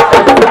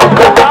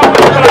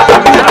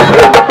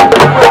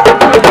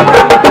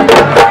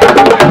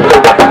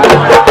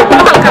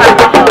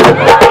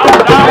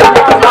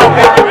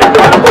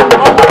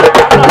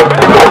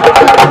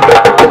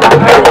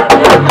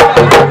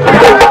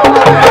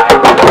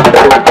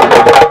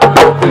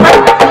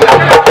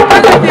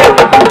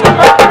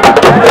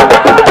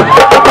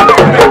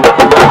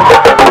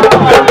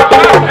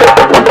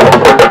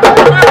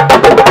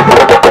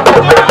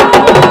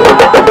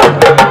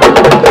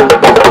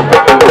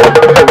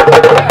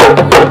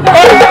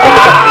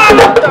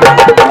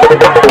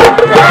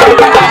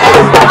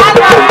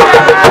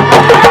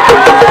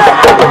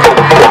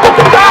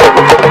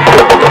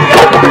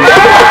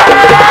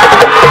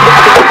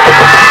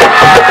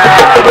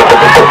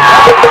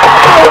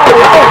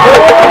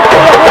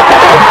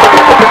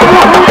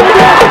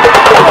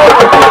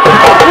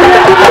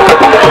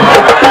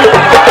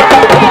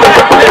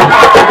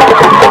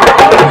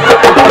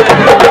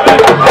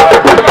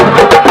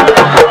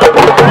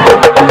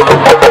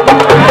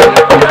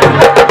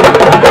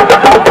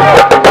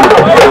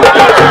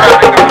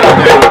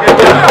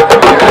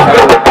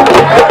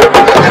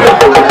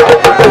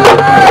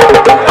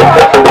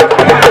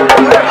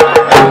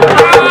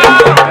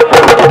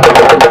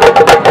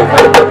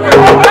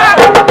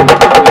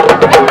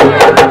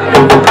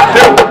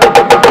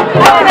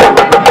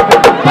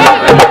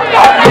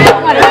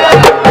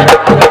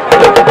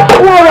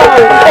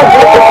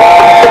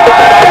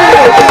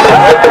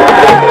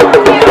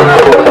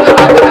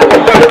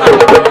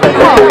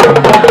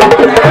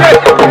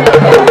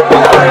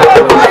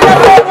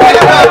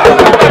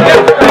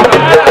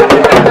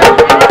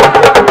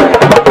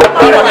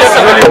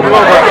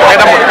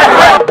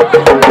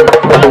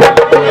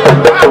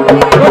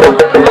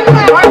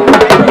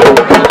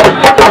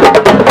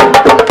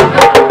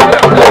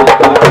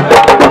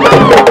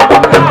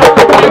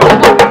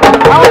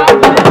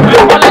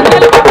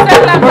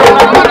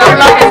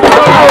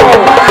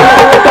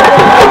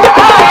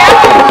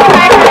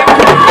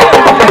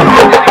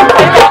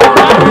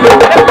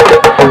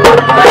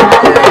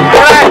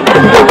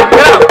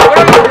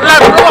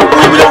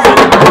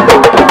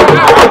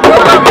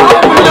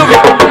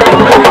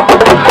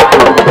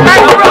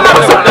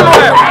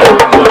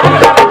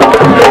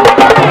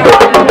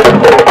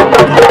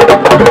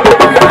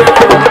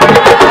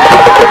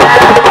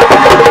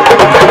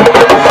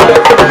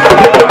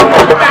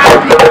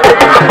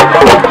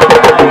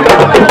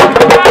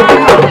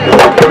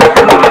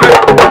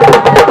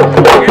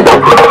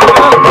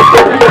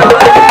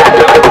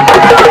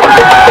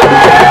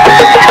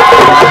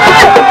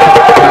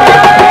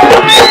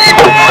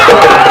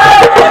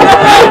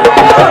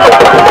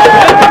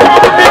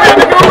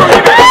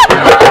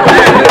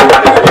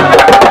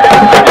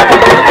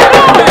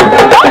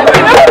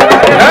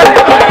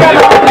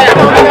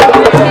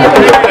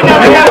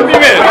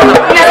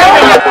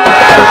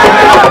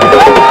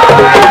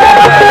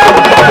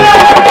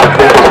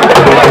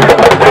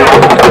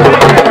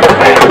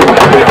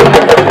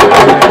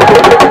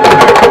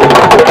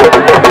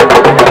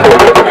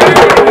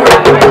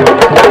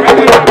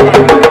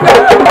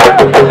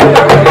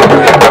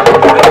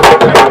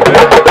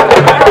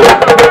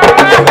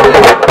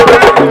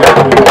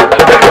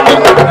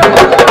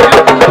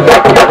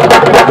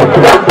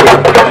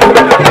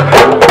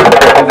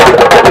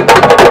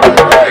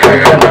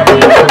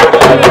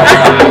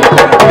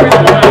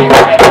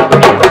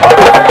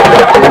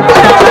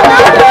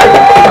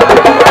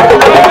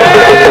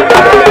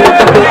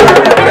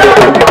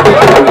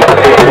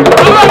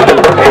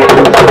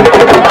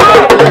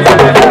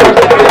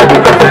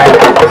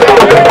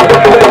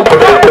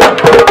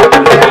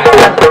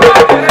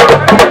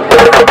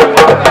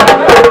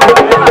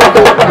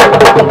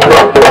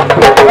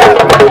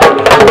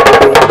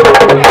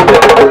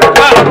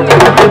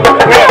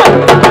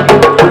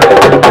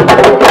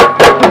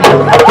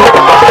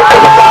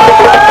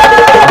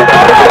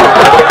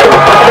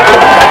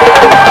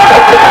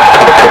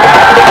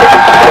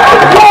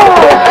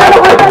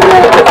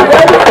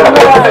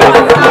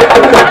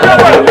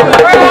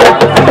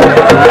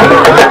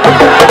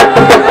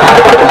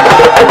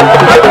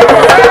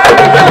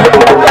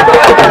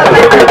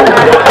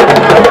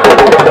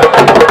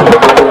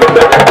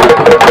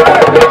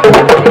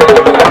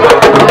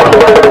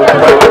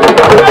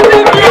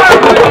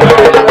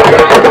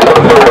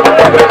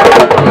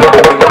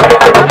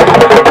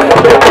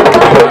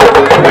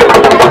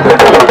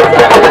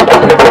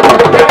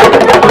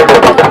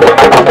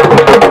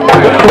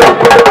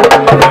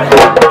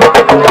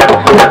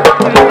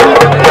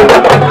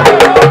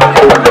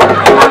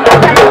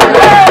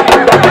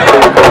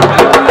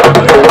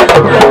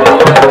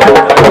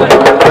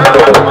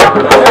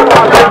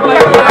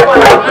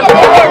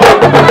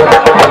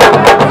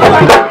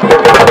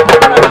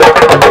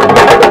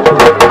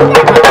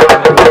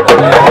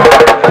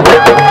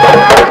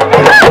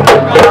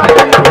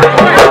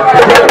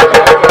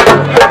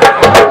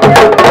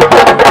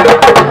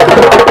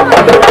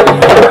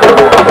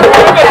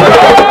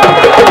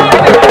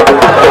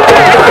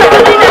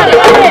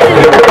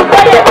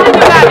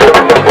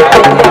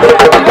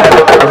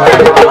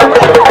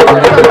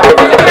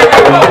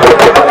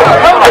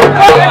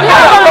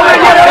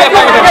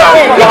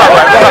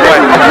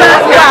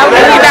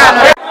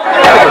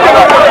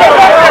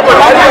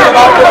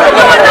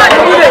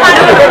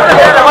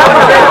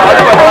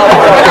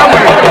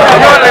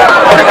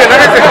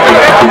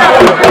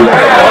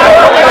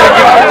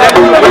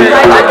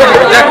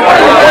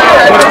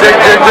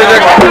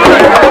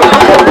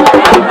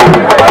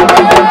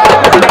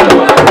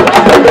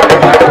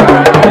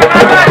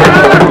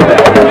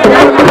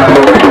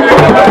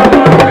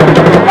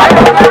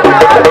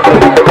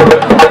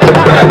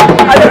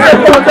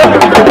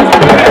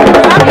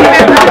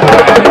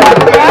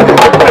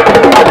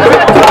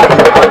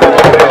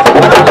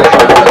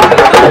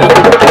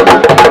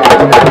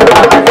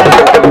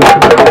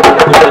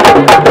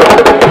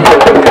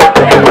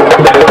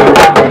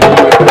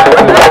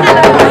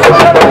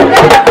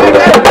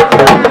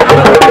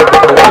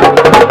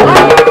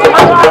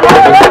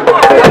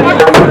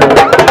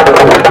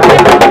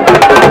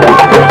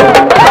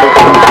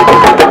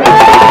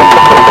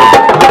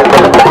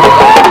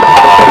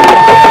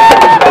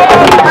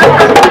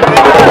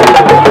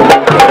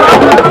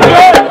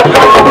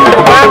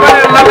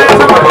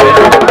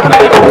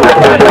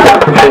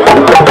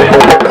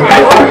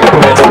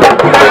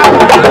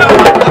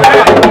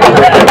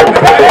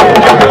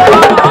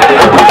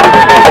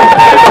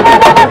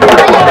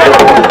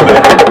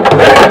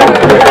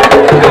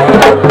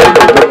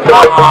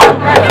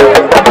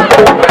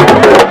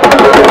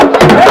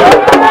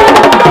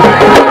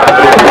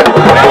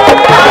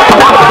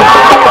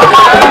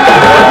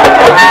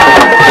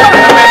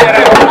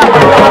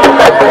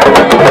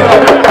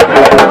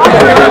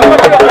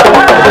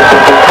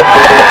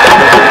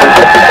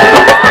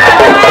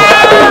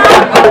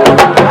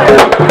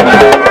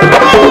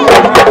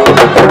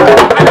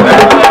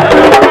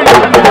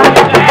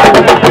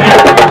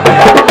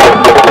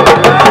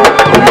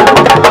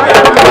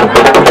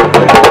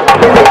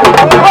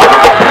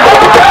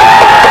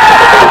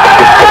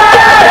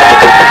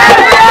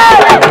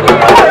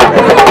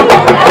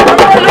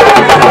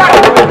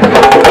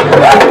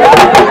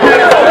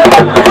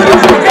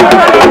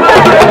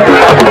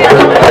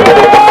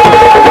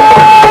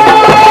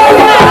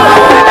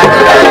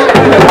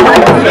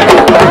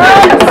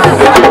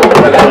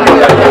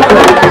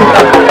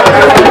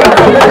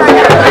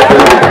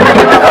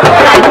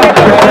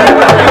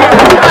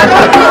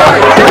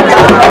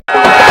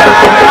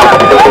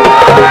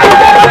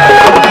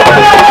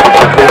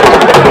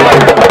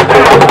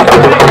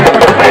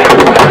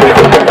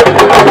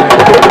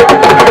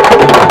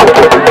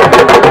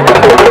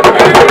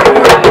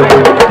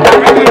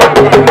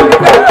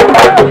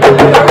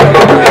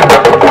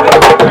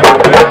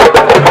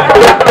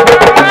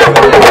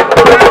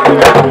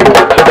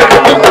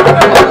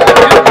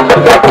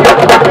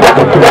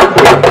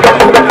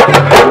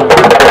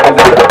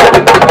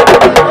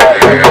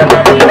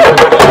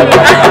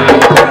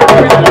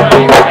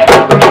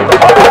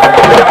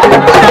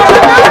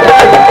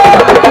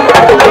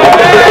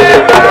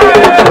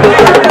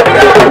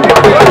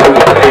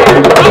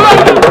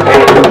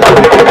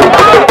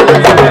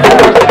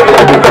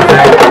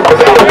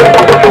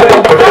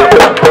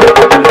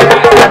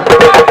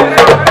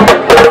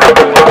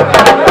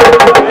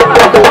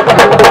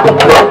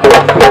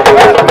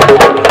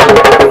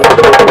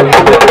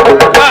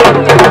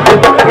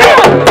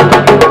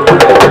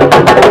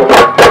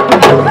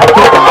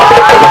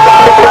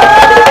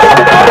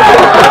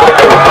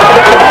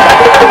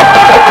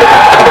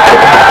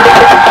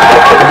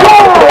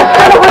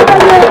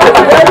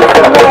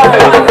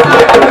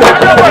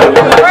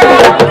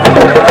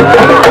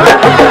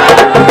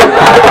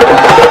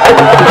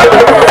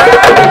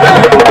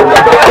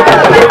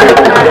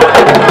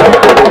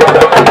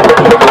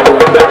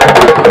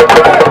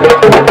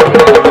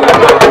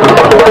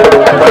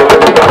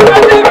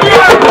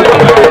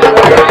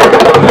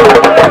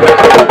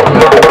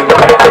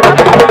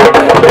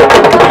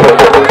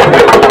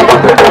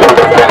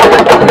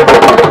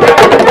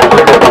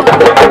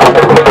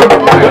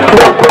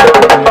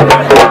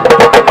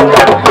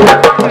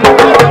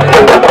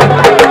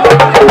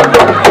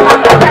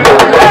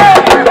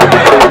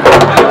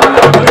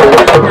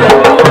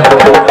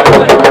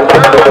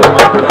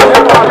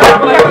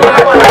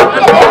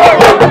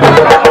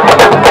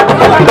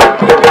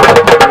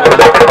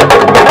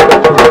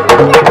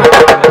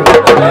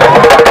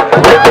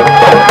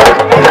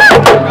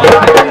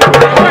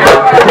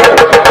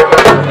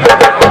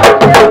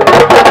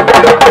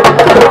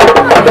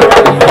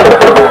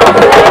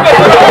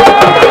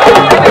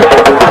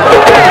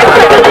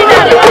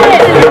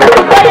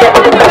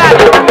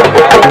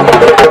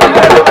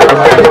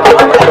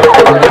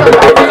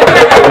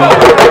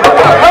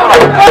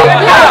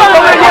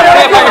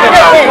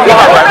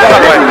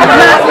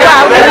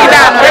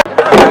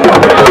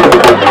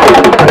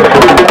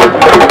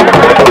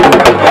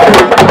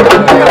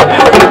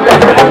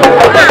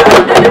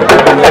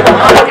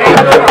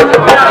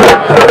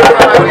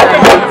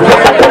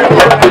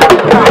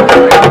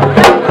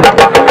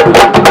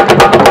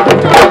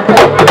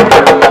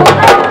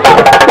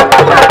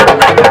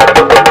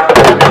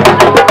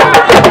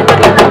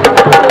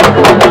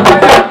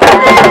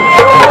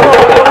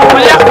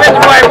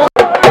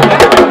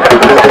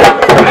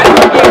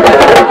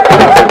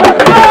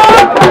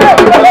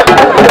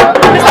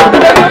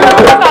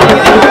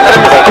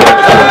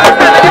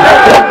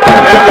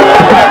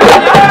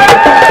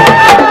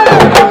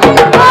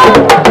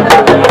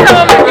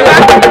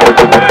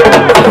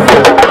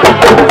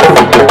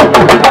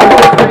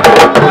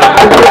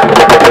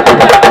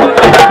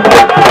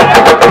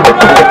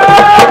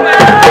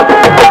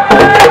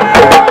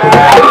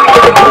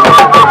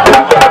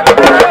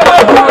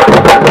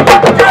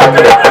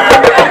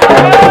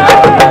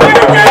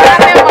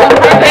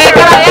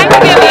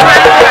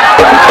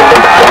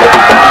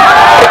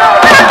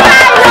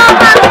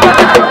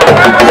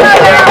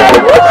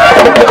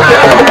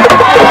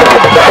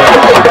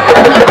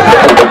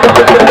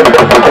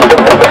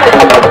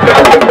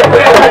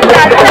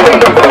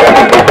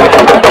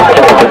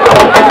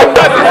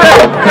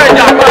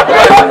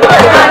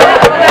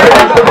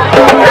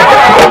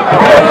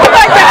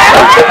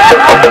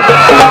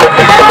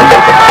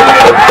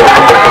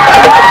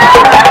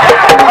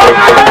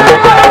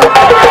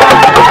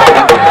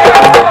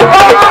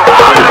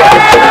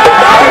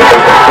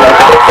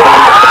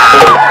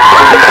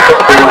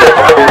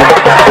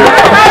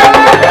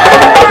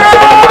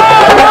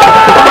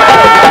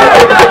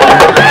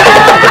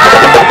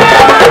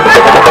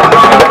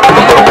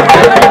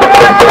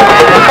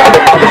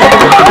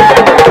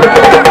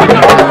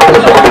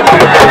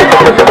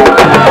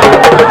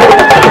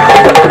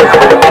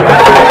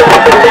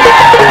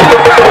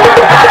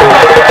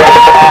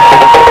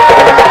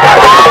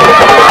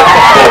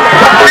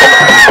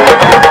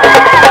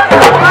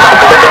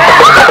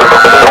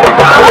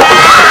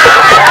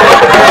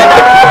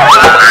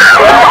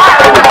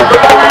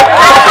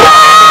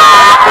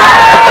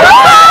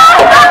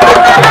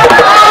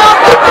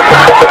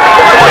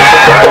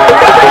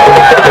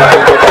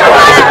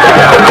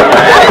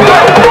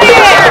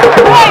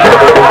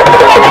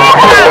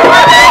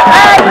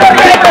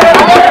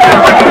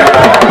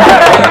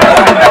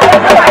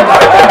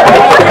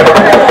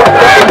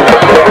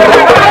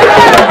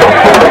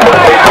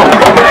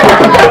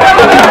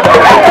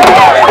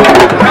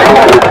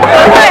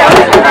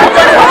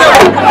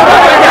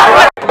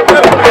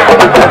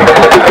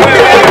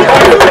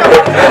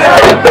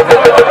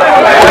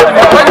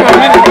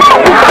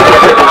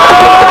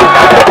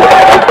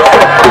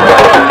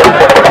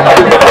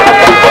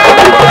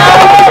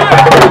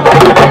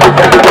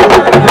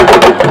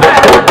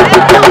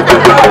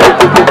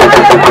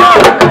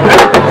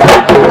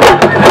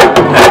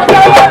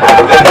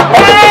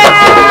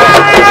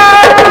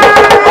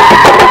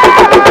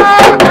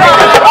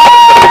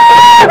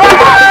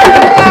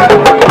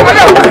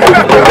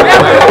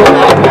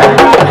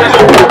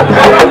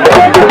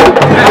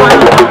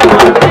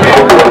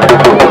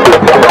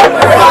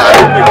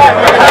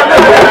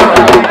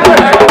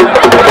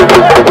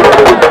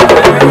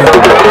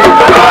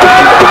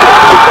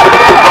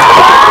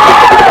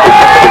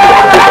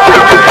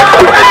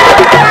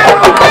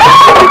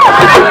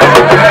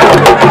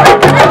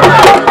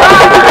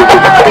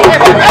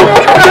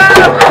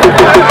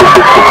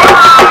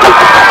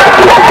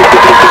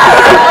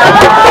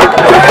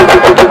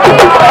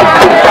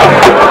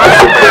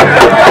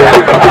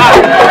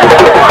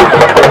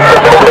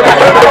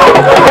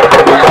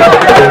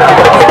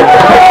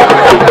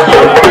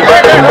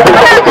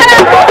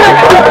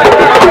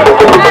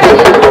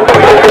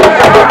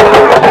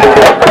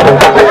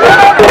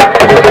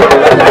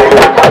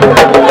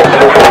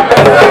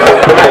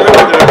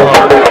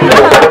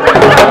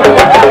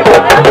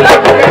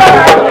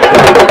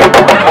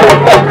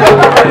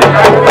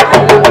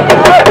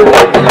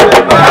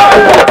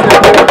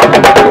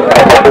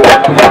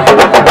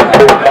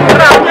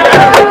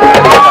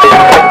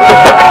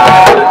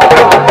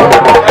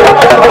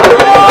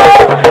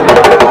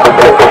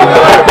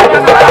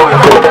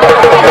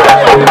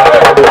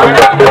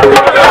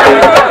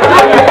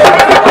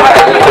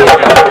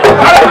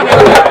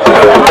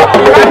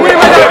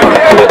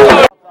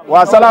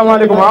waaw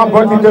salaamaaleykum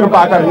mbokki Kër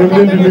Bakar ñu ngi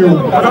leen di nuyu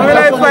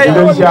di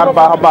leen ziar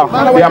baax a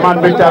baax di amaan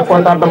mbégte ak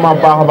contentement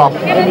baax a baax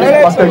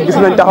parce que gis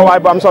nañ taxawaay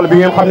bu am solo bi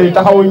ngeen xam ne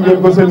taxawuñ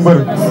ngeen ko seen mbër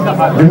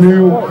di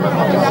nuyu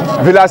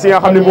village yi nga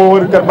xam ne moo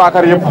wër Kër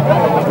Bakar yëpp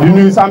di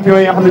nuyu champion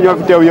yi nga xam ne ñoo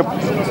fi teew yëpp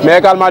mais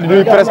également di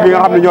nuyu presse bi nga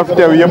xam ne ñoo fi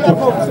teew yëpp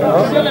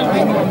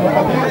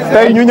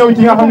tey ñu ñëw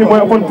ci nga xam ne mooy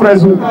open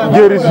presse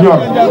Diery Junior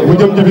bu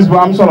jëm ci bis bu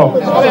am solo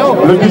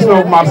le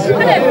 19 mars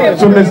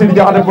journée Sidy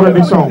Diakgate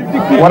production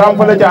war a am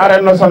fële ci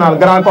arène nationale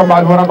grand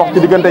combat bi war a dox ci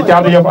diggante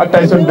Thiatou Yoff ak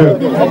Tyson 2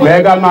 mais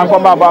également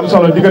combat bu am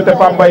solo diggante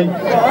Pambay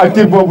ak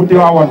tir boobu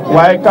Tiwaawoon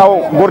waaye kaw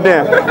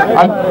Bourdin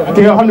ak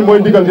ki nga xam ne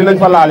mooy digal dinañ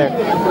fa laale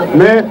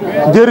mais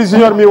Diery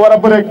Junior mi war a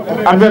bëre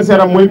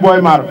adversaire am muy Boy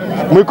Maar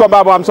muy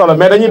combat bu am solo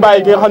mais dañuy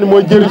bàyyi ki nga xam ne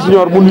mooy Diery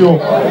Junior mu nuyoo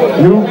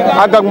ñu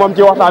àgg ak moom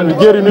ci waxtaan bi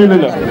Diery nuyu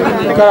nañ la.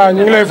 Kara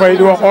ñu ngi lay fay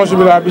di wax onze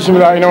billah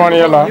bisimilah ina waan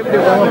yàlla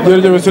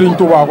jërëjëf Serigne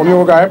Touba comme ni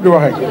ko gaa yëpp di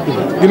waxee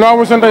ginnaaw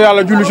mu sant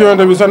yàlla julli ci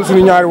yonent bi sant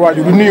suñu ñaari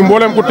waajur di nuyu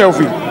mboolem ku teew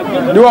fii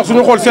di wax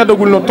suñu xool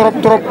seddagul na trop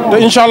te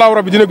incha allahu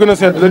rabi dina gën a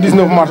sedd le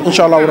 19 mars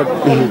incha allahu rabi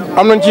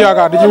am nañ ci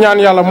yaakaar di ci ñaan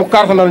yàlla mu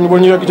kartanal ñu ba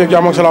ñu yegg ci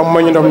jàmm ak salaam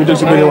may ñu ndam ñu del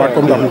si bëri waat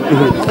comme dam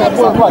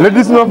le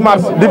 19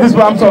 mars di bis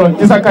bu am solo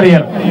ci sa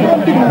carrière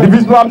di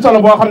bis bu am solo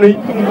boo xam ne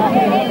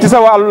ci sa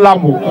wàllu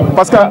làmb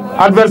parce que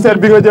adversaire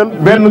bi nga jël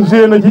benn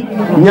joué na ci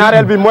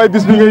ñaareel bi mooy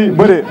bis bi ngay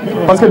bëree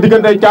parce que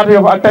diggante Thiatou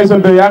Yoff ak Tyson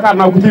 2 yaakaar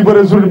naa ku ciy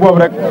bëree journée boobu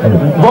rek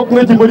bokk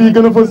nga ci mbër yi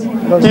gën a fës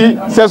ci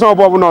saison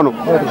boobu noonu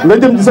nga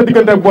jëm ci sa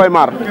diggante ak Boy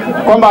Maar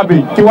combat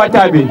bi ci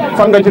wàccaay bi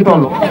fan nga ci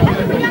toll.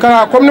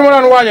 Kara comme ni ma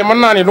daan waajee mën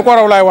naa ni lu ko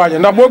raw laay waajee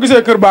ndax boo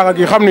gisee Kër Bakar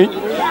gi xam ni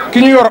ki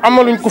ñu yor am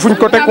na luñ ko fuñ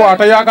ko teg quoi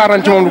te yaakaar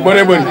nañ ci moom lu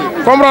bëree bëri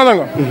comprendre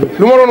nga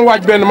lu ma doon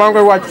waaj benn maa ngi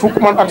koy waaj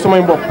fukk man ak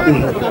samay mbokk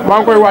maa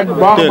ngi koy waaj bu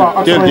baax a baax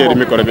ak samay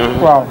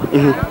mbokk waaw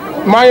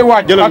maa ngi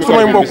waaj ak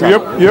samay mbokk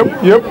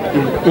yëpp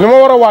li ma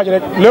war a waaj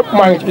rek lépp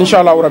maa ngi ci incha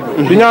allahu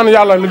rabbi di ñaan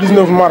yàlla le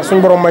 19 mars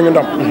suñu borom may ñu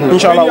ndam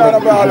incha allahu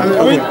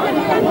rabbi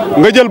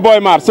nga jël Boy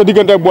Maar sa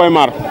diggante ak Boy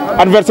Maar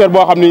adversaire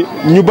boo xam ni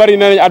ñu bari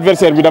nee nañ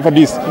adversaire bi dafa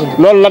diis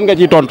loolu lan nga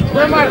ciy tontu.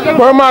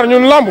 Boy Maar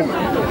ñun lamb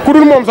ku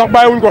dul moom sax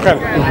bàyyiwuñ ko xel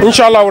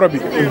incha allahu rabbi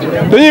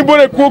dañuy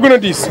bëre koo gën a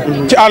diis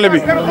ci àll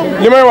bi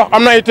li may wax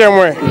am na ay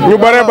témoin ñu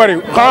bëree bëri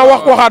xanaa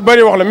waxaat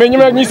bëri wax la mais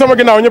ñi sama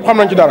ginnaaw ñëpp xam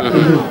nañ ci dara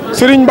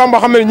Serigne Bamba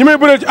xam ne ñi may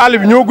bëreel ci àll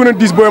bi ñoo gën a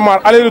diis Boy Maar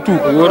aller retour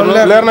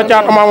leer na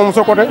caat amaa moom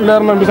sa côté leer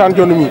na mbisaan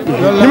jonn mi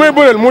ñi may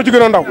bëreel moo ci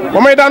gën a ndaw ba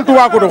may daan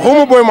tuwaa ko xaw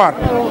ma Boy Maar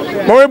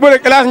ba may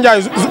bëreeg El Hadj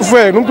Ndiaye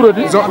fee nu mu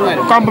tuddati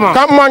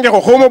campement nge ko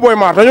xaw ma Boy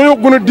Maar dañoo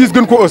gën a diis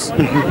gën ko ës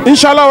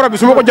incha allahu rabbi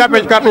su ma ko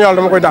jàppee ci kàttanu yàlla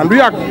dama koy daan du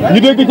yàgg ñu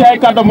dégg ci ay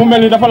kàddu mu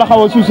mel ni dafa la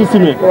xaw a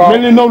sous-estimé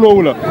mel ni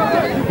nawloowu la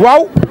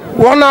waaw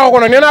wax naa ko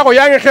nag nee naa ko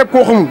yaa ngi xeeb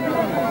koo xamul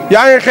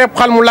yaa ngi xeeb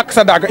xal mu lakk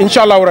sa dàgg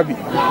incha allahu rabbi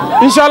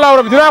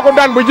dinaa ko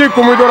daan ba jég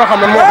ko muy door a xam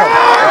ne moo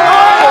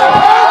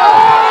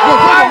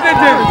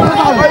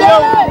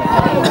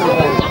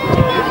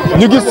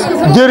ñu gis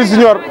Diery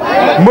Junior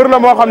mbër la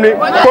moo xam ne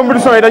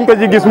compétition yi dañ ko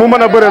ci gis mu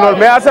mën a bëre lool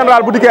mais en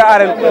général bu dikkee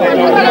arène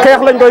xeex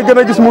lañ koy gën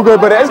a gis mu koy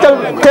bëre est-ce que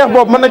xeex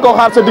boobu mën nañ koo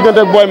xaar sa diggante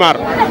ak Boy Maar.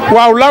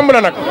 waaw lamb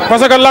la nag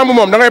parce que lamb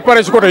moom da ngay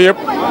pare ci côté yëpp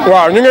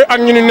waaw ñu ngi ak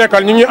ñu ni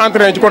nekkal ñu ngi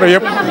entraîné ci côté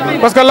yëpp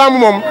parce que lamb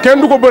moom kenn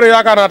du ko bëre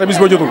yaakaar naa te bis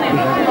ba jotul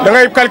da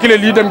ngay calculer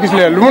lii dem gis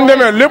leen lu mu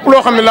demee lépp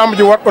loo xam ne lamb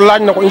ji war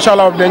laaj na ko incha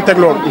allah dañ teg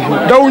loolu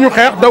dawuñu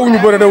xeex dawuñu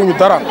bëre dawuñu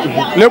dara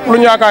lépp lu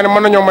ñu yaakaar ne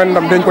mën nañoo may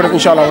ndam dañ ko def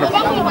incha allah rek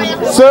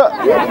sa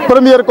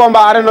premier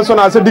combat arène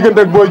nationale sa diggante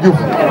ak Boy Diouf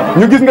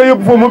ñu gis nga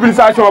yóbbu foofu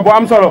mobilisation bu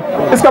am solo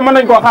est-ce que mën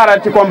nañ koo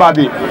xaaraat ci combat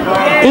bi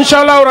incha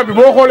allahu rabbi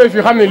boo xoolee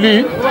fii xam ne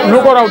lii lu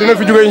ko raw dina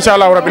fi jógee incha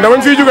allahu rabbi ndax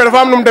bañ fiy jógee dafa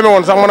am nu mu demee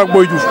woon sax man ak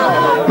Boy Diouf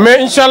mais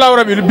incha allahu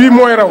rabbi bii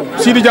mooy raw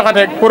Sidy Diakgate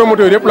ak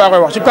promoteur yëpp laa koy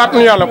wax ci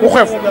kàttanu yàlla ku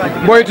xef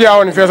booy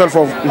tiyaawoon ni feesal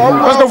foofu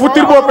parce que fu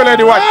tir boo pelee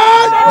di wàcc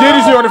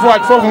Diery Junior di fa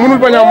wàcc foofu mënul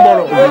bañ a am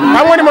mbooloo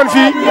xam nga ni man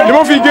fii li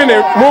ma fiy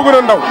génnee moo gën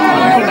a ndaw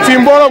fii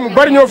mbooloo mu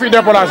bari ñoo fiy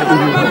déplacé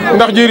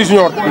ndax Diery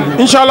Junior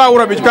incha allahu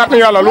rabbi ci kàttanu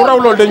yàlla lu raw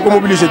loolu dañ ko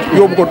mobiliser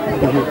yóbbu ko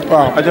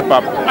waaw aja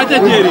Pape aja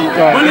Diery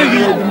ba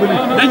léegi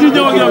dañuy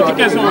ñëw ak yow ci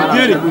question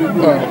Diery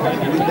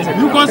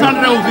ñu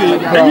concentré wu fii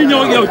dañuy ñëw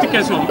ak yow ci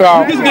question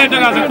ñu gis ngay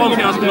dégager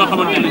confiance bi nga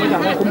xamante ne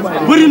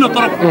bëri na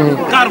trop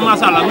car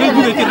macha allah ngay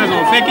jógee ci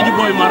région fekk ji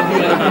Boy Maar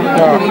biir Dakar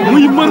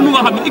muy mbër mu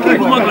nga xam ne équipe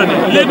bu mag la ne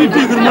léegi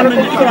Tigre mën nañu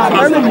équipe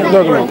française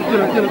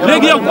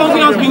léegi yow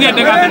confiance bi ngay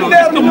dégager noonu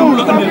est-ce que mënu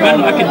la andil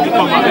benn akit ci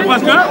combat bi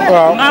parce que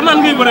naa naan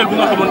ngay bëreel bu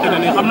nga xamante ne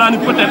nii xam naa ni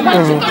peut-être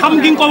xam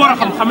gi nga ko war a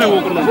xam xamee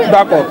woo ko noonu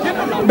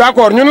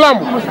d'accord ñun lamb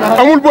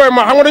amul Boy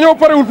Maar xam nga dañoo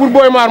parewul pour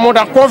Boy Maar moo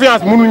tax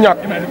confiance mënul ñàkk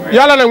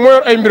yàlla nag moo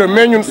yor ay mbiram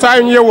mais ñun saa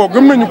yu ñu yeewoo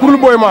gëm nañu pour lu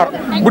Boy Maar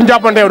buñ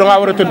jàppanteew da ngaa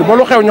war a tëdd ba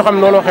lu xew ñu xam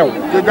ne looloo xew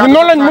ñun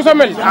noonu lañ mos a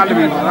mel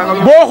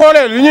boo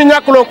xoolee li ñuy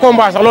ñàkkloo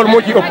combat sax loolu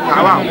moo ciy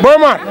ëpp Boy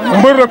Maar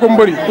mbër la ko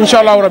mbëri incha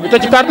allahu rabbi te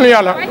ci kàttanu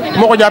yàlla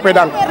moo ko jàppee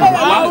daan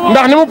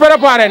ndax ni mu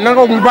préparé na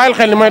ko bàyyil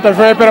xel ni may tam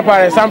fi may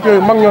préparé champion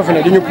yu mag ñoo fi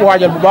ne di ñu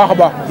waajal bu baax a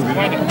baax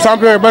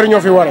champion yu bari ñoo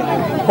fi waree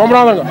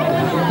comprendre nga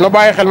na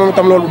bàyyi xel moom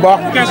itam loolu bu baax.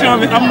 question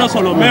bi am na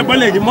solo mais ba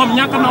léegi moom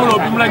ñàkk a nawloo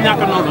bi mu la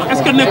ñàkk a nawloo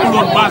est-ce que nekkul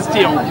woon base ci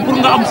yow pour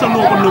nga am sa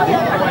loo ko nëbbu.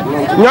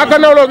 ñàkk a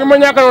nawloo gi ma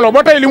ñàkk a nawloo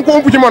ba tey li mu ko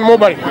ëmp ci man moo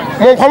bari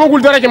moom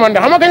xamagul dara ci man de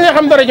xam nga kañ lay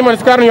xam dara ci man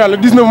si kàddu yàlla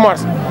 19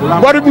 mars.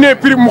 boo dee nee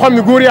prix mu xam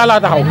ne góor yàlla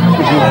taxaw.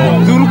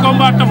 jour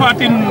combat Tapha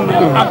Tine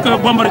ak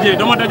Bombardier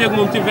dama dajeeg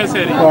moom ci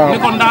versaire yi. waaw ni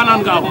kon ndaanaan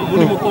nga am mu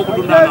ni ma kooku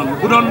du ndaanaan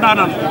bu doon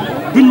ndaanaan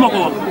duñ ma ko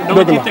wax.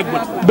 dama ciy teg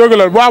bët. dëgg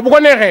la waaw bu ko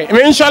neexee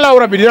mais incha allahu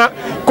rabi dina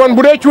kon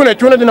bu dee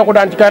cuune dina ko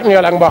daan ci kàddu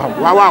yàlla ak mbaaxam.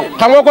 waaw waaw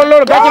xam nga kon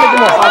loolu gàcce la ci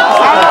moom.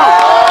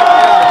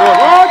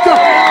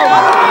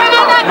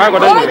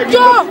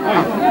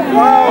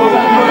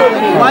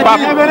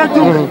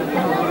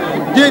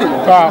 Diery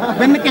waaw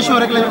benn question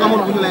rek la ñu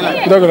amoon bu ñu lay laaj.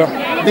 dëgg la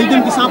day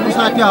jëm ci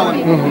 100%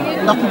 Tivaouane.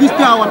 ndax ku gis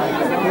Tivaouane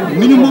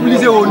ni ñu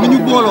mobilisé woo ni ñu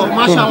booloo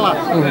macha allah.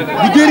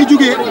 bu Diery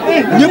jugee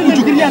ñëpp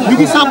jug ñu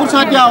gis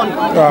 100% Tivaouane.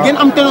 ngeen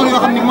am ténor yoo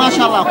xam ne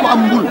macha allah ku am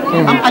mbul.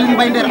 am Aline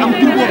Mbaye Nder am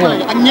Turbo Kale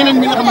ak ñeneen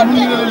ñi nga xam ne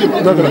mënuñu leen a lim.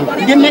 dëgg la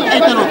ngeen nekk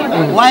ay ténor.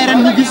 waaye ren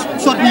ñu gis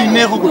sotti yi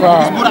neexagul. waaw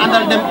gis Bour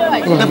àndal dem.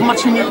 def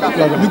match nul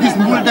ñu gis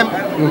mbul dem.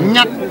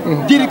 ñett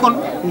Diery kon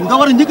nga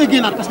war a njëkk a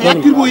génnaat parce que yaa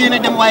Turbo yéene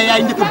dem waaye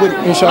yaay njëkk a bëri.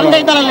 incha allah lan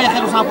ngay dalalee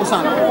xelu 100%.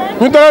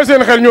 ñu dalal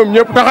seen xel ñoom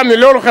ñëpp te xam ne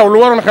loolu xew lu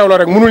waroon xew la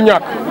rek mënul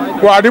ñàkk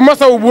waaw di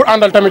masawu Bour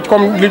àndal tamit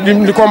comme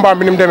li combat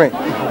bi ni mu demee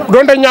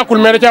donte ñàkkul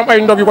mais da ci am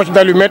ay ndog yu ko ci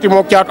dal yu métti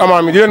moo caatu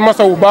amaam yi di leen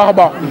masawu baax a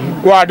baax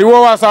waaw di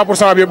woowaa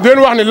 100% bi yëpp di leen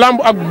wax ni lamb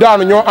ak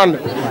daanu ñoo ànd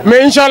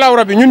mais incha allahu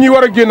rabi ñun ñi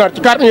war a génnaat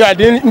ci carte yaay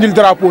dinañ indil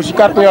drapeau ci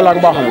carte yàlla ak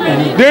mbaaxam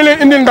dinañ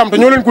leen indil ndam te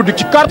ñoo leen ko dig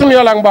ci carte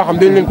yàlla ak mbaaxam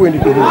dinañ leen ko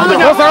indil ba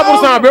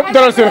 100% bi yëpp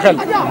dalal seen xel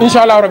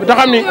incha allahu rabi te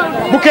xam ni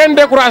bu kenn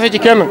découragé ci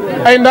kenn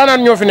ay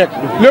ndaanaan ñoo fi nekk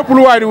lépp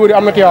lu waay di wëri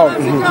am na Tivaouane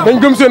dañ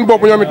gëm seen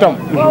bopp ñoom itam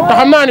te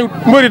xam naa ni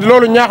mbëri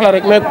loolu ñaax la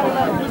rek mais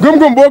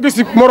gëm-gëm boo gis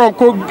ci morom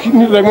ko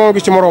nit rek moo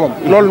gis ci moromam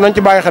loolu nañ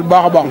ci bàyyi xel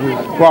baax a baax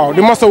waaw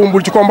di masawu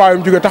mbul ci combat yu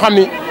mu jógee te xam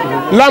ni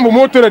lamb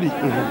moo tëradi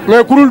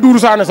mais ku dul Doudou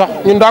Sané sax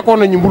ñun d'accord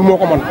nañ ñu mbul moo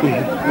ko mën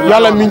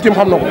yàlla miñ tim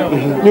xam na ko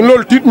ñun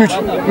loolu tiit ñu ci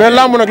mais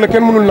lamb nag la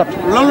kenn mënul natt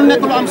loolu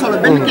nekk lu am solo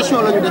benn question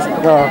la ñu des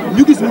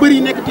ñu gis mbër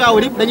yi nekk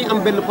Tivaouane yëpp dañuy am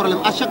benn problème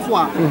à chaque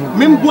fois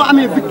même boo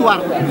amee victoire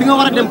fi nga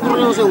war a dem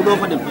prononcé wu doo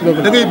fa dem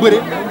da ngay bëre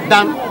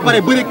daan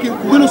pare bëre ki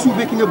gën a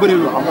suufee ki nga bëree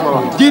lu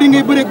Diery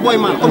ngay bëre Boy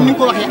Man comme ni nga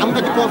ko waxee am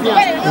nga ci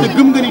confiance te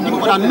gëm nga ni di nga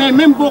ko daan mais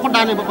même boo ko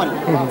daanee ba pare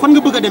fan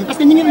nga bëgg a dem parce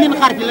que ñi ngi leen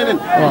xaar ci leneen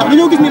ndax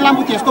dañoo gis ni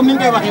lambu Thiès comme ni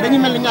nga koy waxee dañuy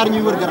mel ni ñaar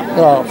ñuy wër garab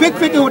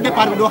fekkee au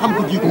départ bi doo xam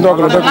ko jiitu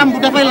ndax lamb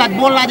dafay laaj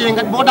boo laajee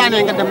nga boo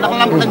daanee nga dem ndax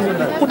lamb dañ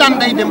ku daan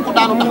day dem ku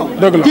daanu taxaw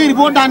Diery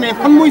boo daanee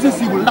fan mooy sa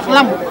cible ndax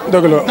lamb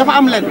dafa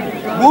am leen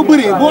boo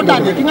bëree boo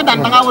daanee ki nga daan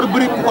da ngaa war a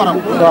bëree ku ko raw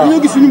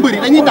dañoo gis suñu mbëri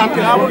dañuy daan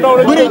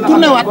bëree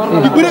tourné waat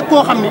di bëree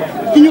koo xam ne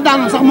ki ñu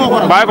daan sax moo ko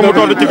raw bàyyi ko mu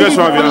toll ci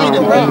question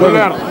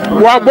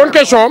bi waaw bonne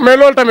question mais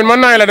loolu tamit mën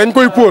naa la dañ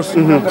koy pose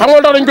xam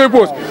nga tax dañ koy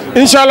pose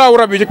incha allahu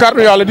rabbi ci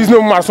kàttanu yàlla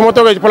 19 mars su ma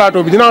toogee ci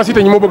plateau bi dinaa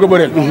cité ñi ma bëgg a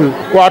bëreel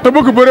waaw te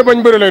bëgg bëre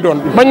bañ bëre lay doon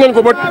bañ nañ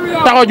ko ba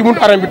taxaw ji buntu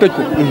arène bi tëj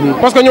ko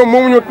parce que ñoom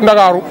moomuñu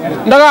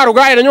ndagaaru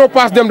gars yi dañoo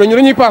paas dem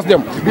dañuy paas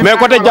dem mais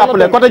côté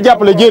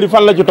jàppale Diery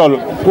fan la ci toll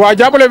waaw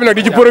jàppale bi nag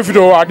di ci profité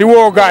waaw di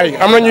woo gars yi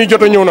am na ñuy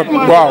jot a ñëw nag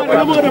waaw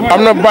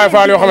am na Baye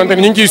Fall yoo xamante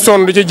ni ñu ngi ciy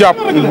sonn di ci jàpp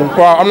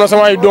waaw am na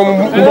sama ay doomu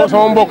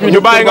sama mbokk yi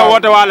ñu bàyyi nga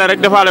woote waale rek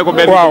defaale ko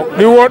benn waaw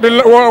di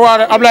woo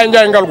waale Ablaye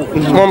Ndiaye Ngalgu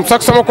moom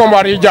sax sama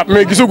combat yi jàpp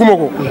mais gisaguma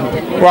ko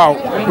waaw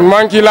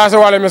maa ngi ciy lancé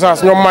waale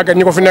message ñoom màgget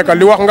ñi ko fi nekkal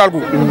di wax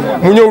Ngalgu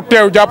mu ñëw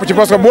teew jàpp ci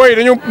parce que booy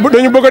dañu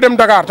bëgg a dem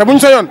Dakar te buñ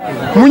sañoon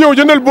mu ñëw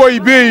jëndal booy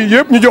bee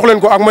yëpp ñu jox leen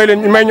ko ak may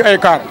ñu ay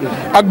kaar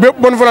ak bépp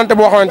bonne volonté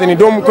boo xamante ni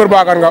doomu Kër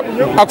Bakar nga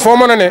ak foo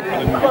mën a ne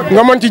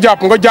nga mën ci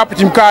jàpp nga jàpp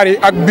ci kaar yi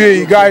ak bee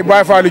yi gars yi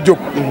Baye Fall yi jóg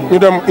ñu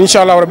dem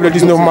incha allah rabi le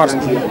 19 mars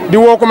di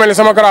woo ko mel ni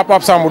sama grand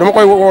Pape Samb dama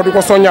koy woo di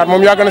ko soññaat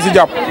moom yàgg na si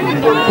jàpp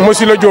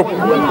Mosi la Diop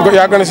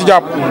yàgg na si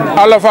jàpp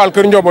Alla Fall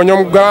Kër Ndiobo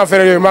ñoom grand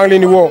frère yooyu maa ngi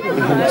leen di woo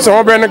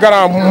sama benn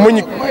grand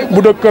mëñik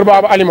bu dëkk Kër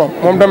Baba Alima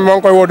moom tamit maa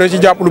ngi koy woo da ci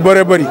jàpp lu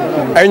bëree bëri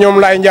ay ñoom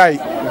Laye Ndiaye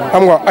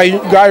xam nga ay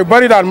gars yu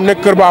bëri daal mu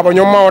nekk Kër Baba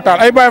ñoom Maawa Taal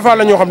ay Baye Fall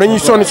la ñoo xam dañuy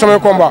sonni samay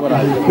combat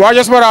waa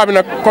diaspora bi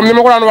nag comme ni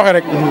ma ko daan waxee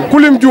rek ku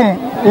lim juum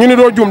ñu ni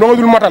doo juum da nga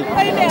dul matal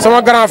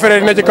sama grand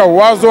frère ne ci kaw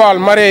waa Joal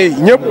Maré yi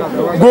ñëpp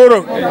góor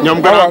a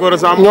ñoom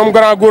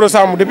grand góor a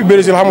Samb depuis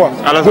Brésil xam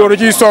nga góor a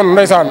ciy sonn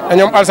ndeysaan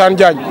ñoom Alsane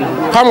Diagne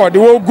xam nga di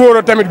woo góor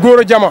a tamit góor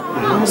a jama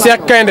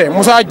Seck Kaynde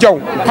Moussa Diaw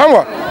xam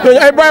nga ñooñu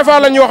ay Baye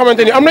Fall la ñoo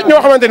xamante ni am na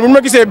ñoo xamante ni bu ñu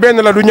ma gisee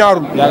benn la du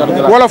ñaarul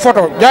wala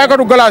photo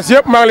jaaykatu glace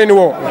yëpp maa ngi leen di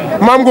woo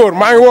maam góor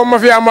maa ngi woo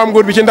mafia maam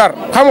góor bi ci Ndar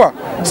xam nga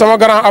sama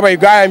grand abay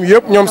gaayam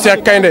yëpp ñoom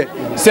Seck Kaynde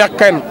Seck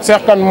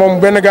Kan moom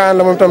benn gaayam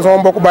la moom tam sama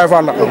mbokk Baye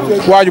Fall la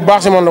waaju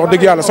baax si man la wax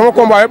dëgg yàlla sama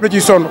combat yëpp da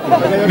ciy sonn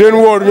leen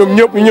woo ñoom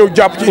ñëpp ñu ñëw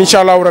jàpp ci incha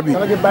allahu rabbi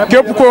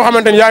képp koo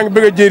xamante ni yaa ngi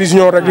bëgg a Diery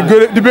Junior rek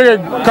di bëgg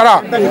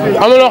Kara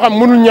am na loo xam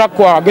mënul ñàkk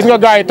quoi gis nga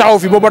gars yi taxaw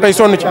fi booba tey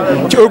sonn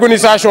ci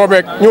organisation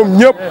beeg ñoom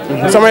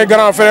ñëpp samay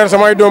grand frère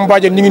samay doom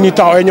bàjjen ñi ngi nii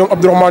taxaw ay ñoom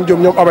Abdourahmane Diop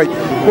ñoom abay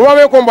bu ma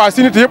amee combat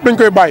si nit yëpp dañ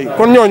koy bàyyi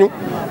kon ñooñu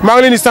maa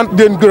ngi leen di sant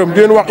di leen gërëm di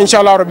leen wax incha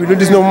allah rabbi le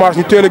 19 mars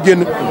ñu teel a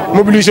génn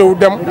mobilisé wu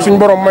dem suñu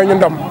borom may ñu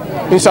ndam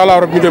incha allah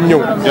rabbi ñu dem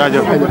ñëw.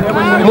 jaajëf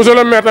monsieur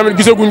le maire tamit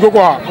gisaguñ ko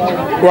quoi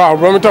waaw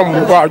moom itam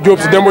waaw Diop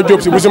si Demba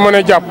Diop si bu si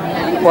mënee jàpp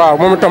waaw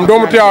moom itam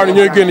doomu Tivaouane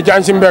ñooy génn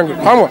jaañ si mbeng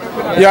xam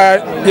nga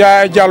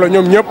yaay Diallo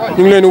ñoom ñëpp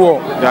ñu ngi leen di woo.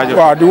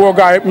 waaw di woo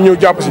gaa yëpp ñu ñëw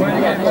jàpp si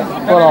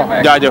voilà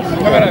jaajëf.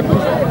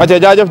 acca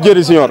jaajëf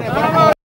Diery Junior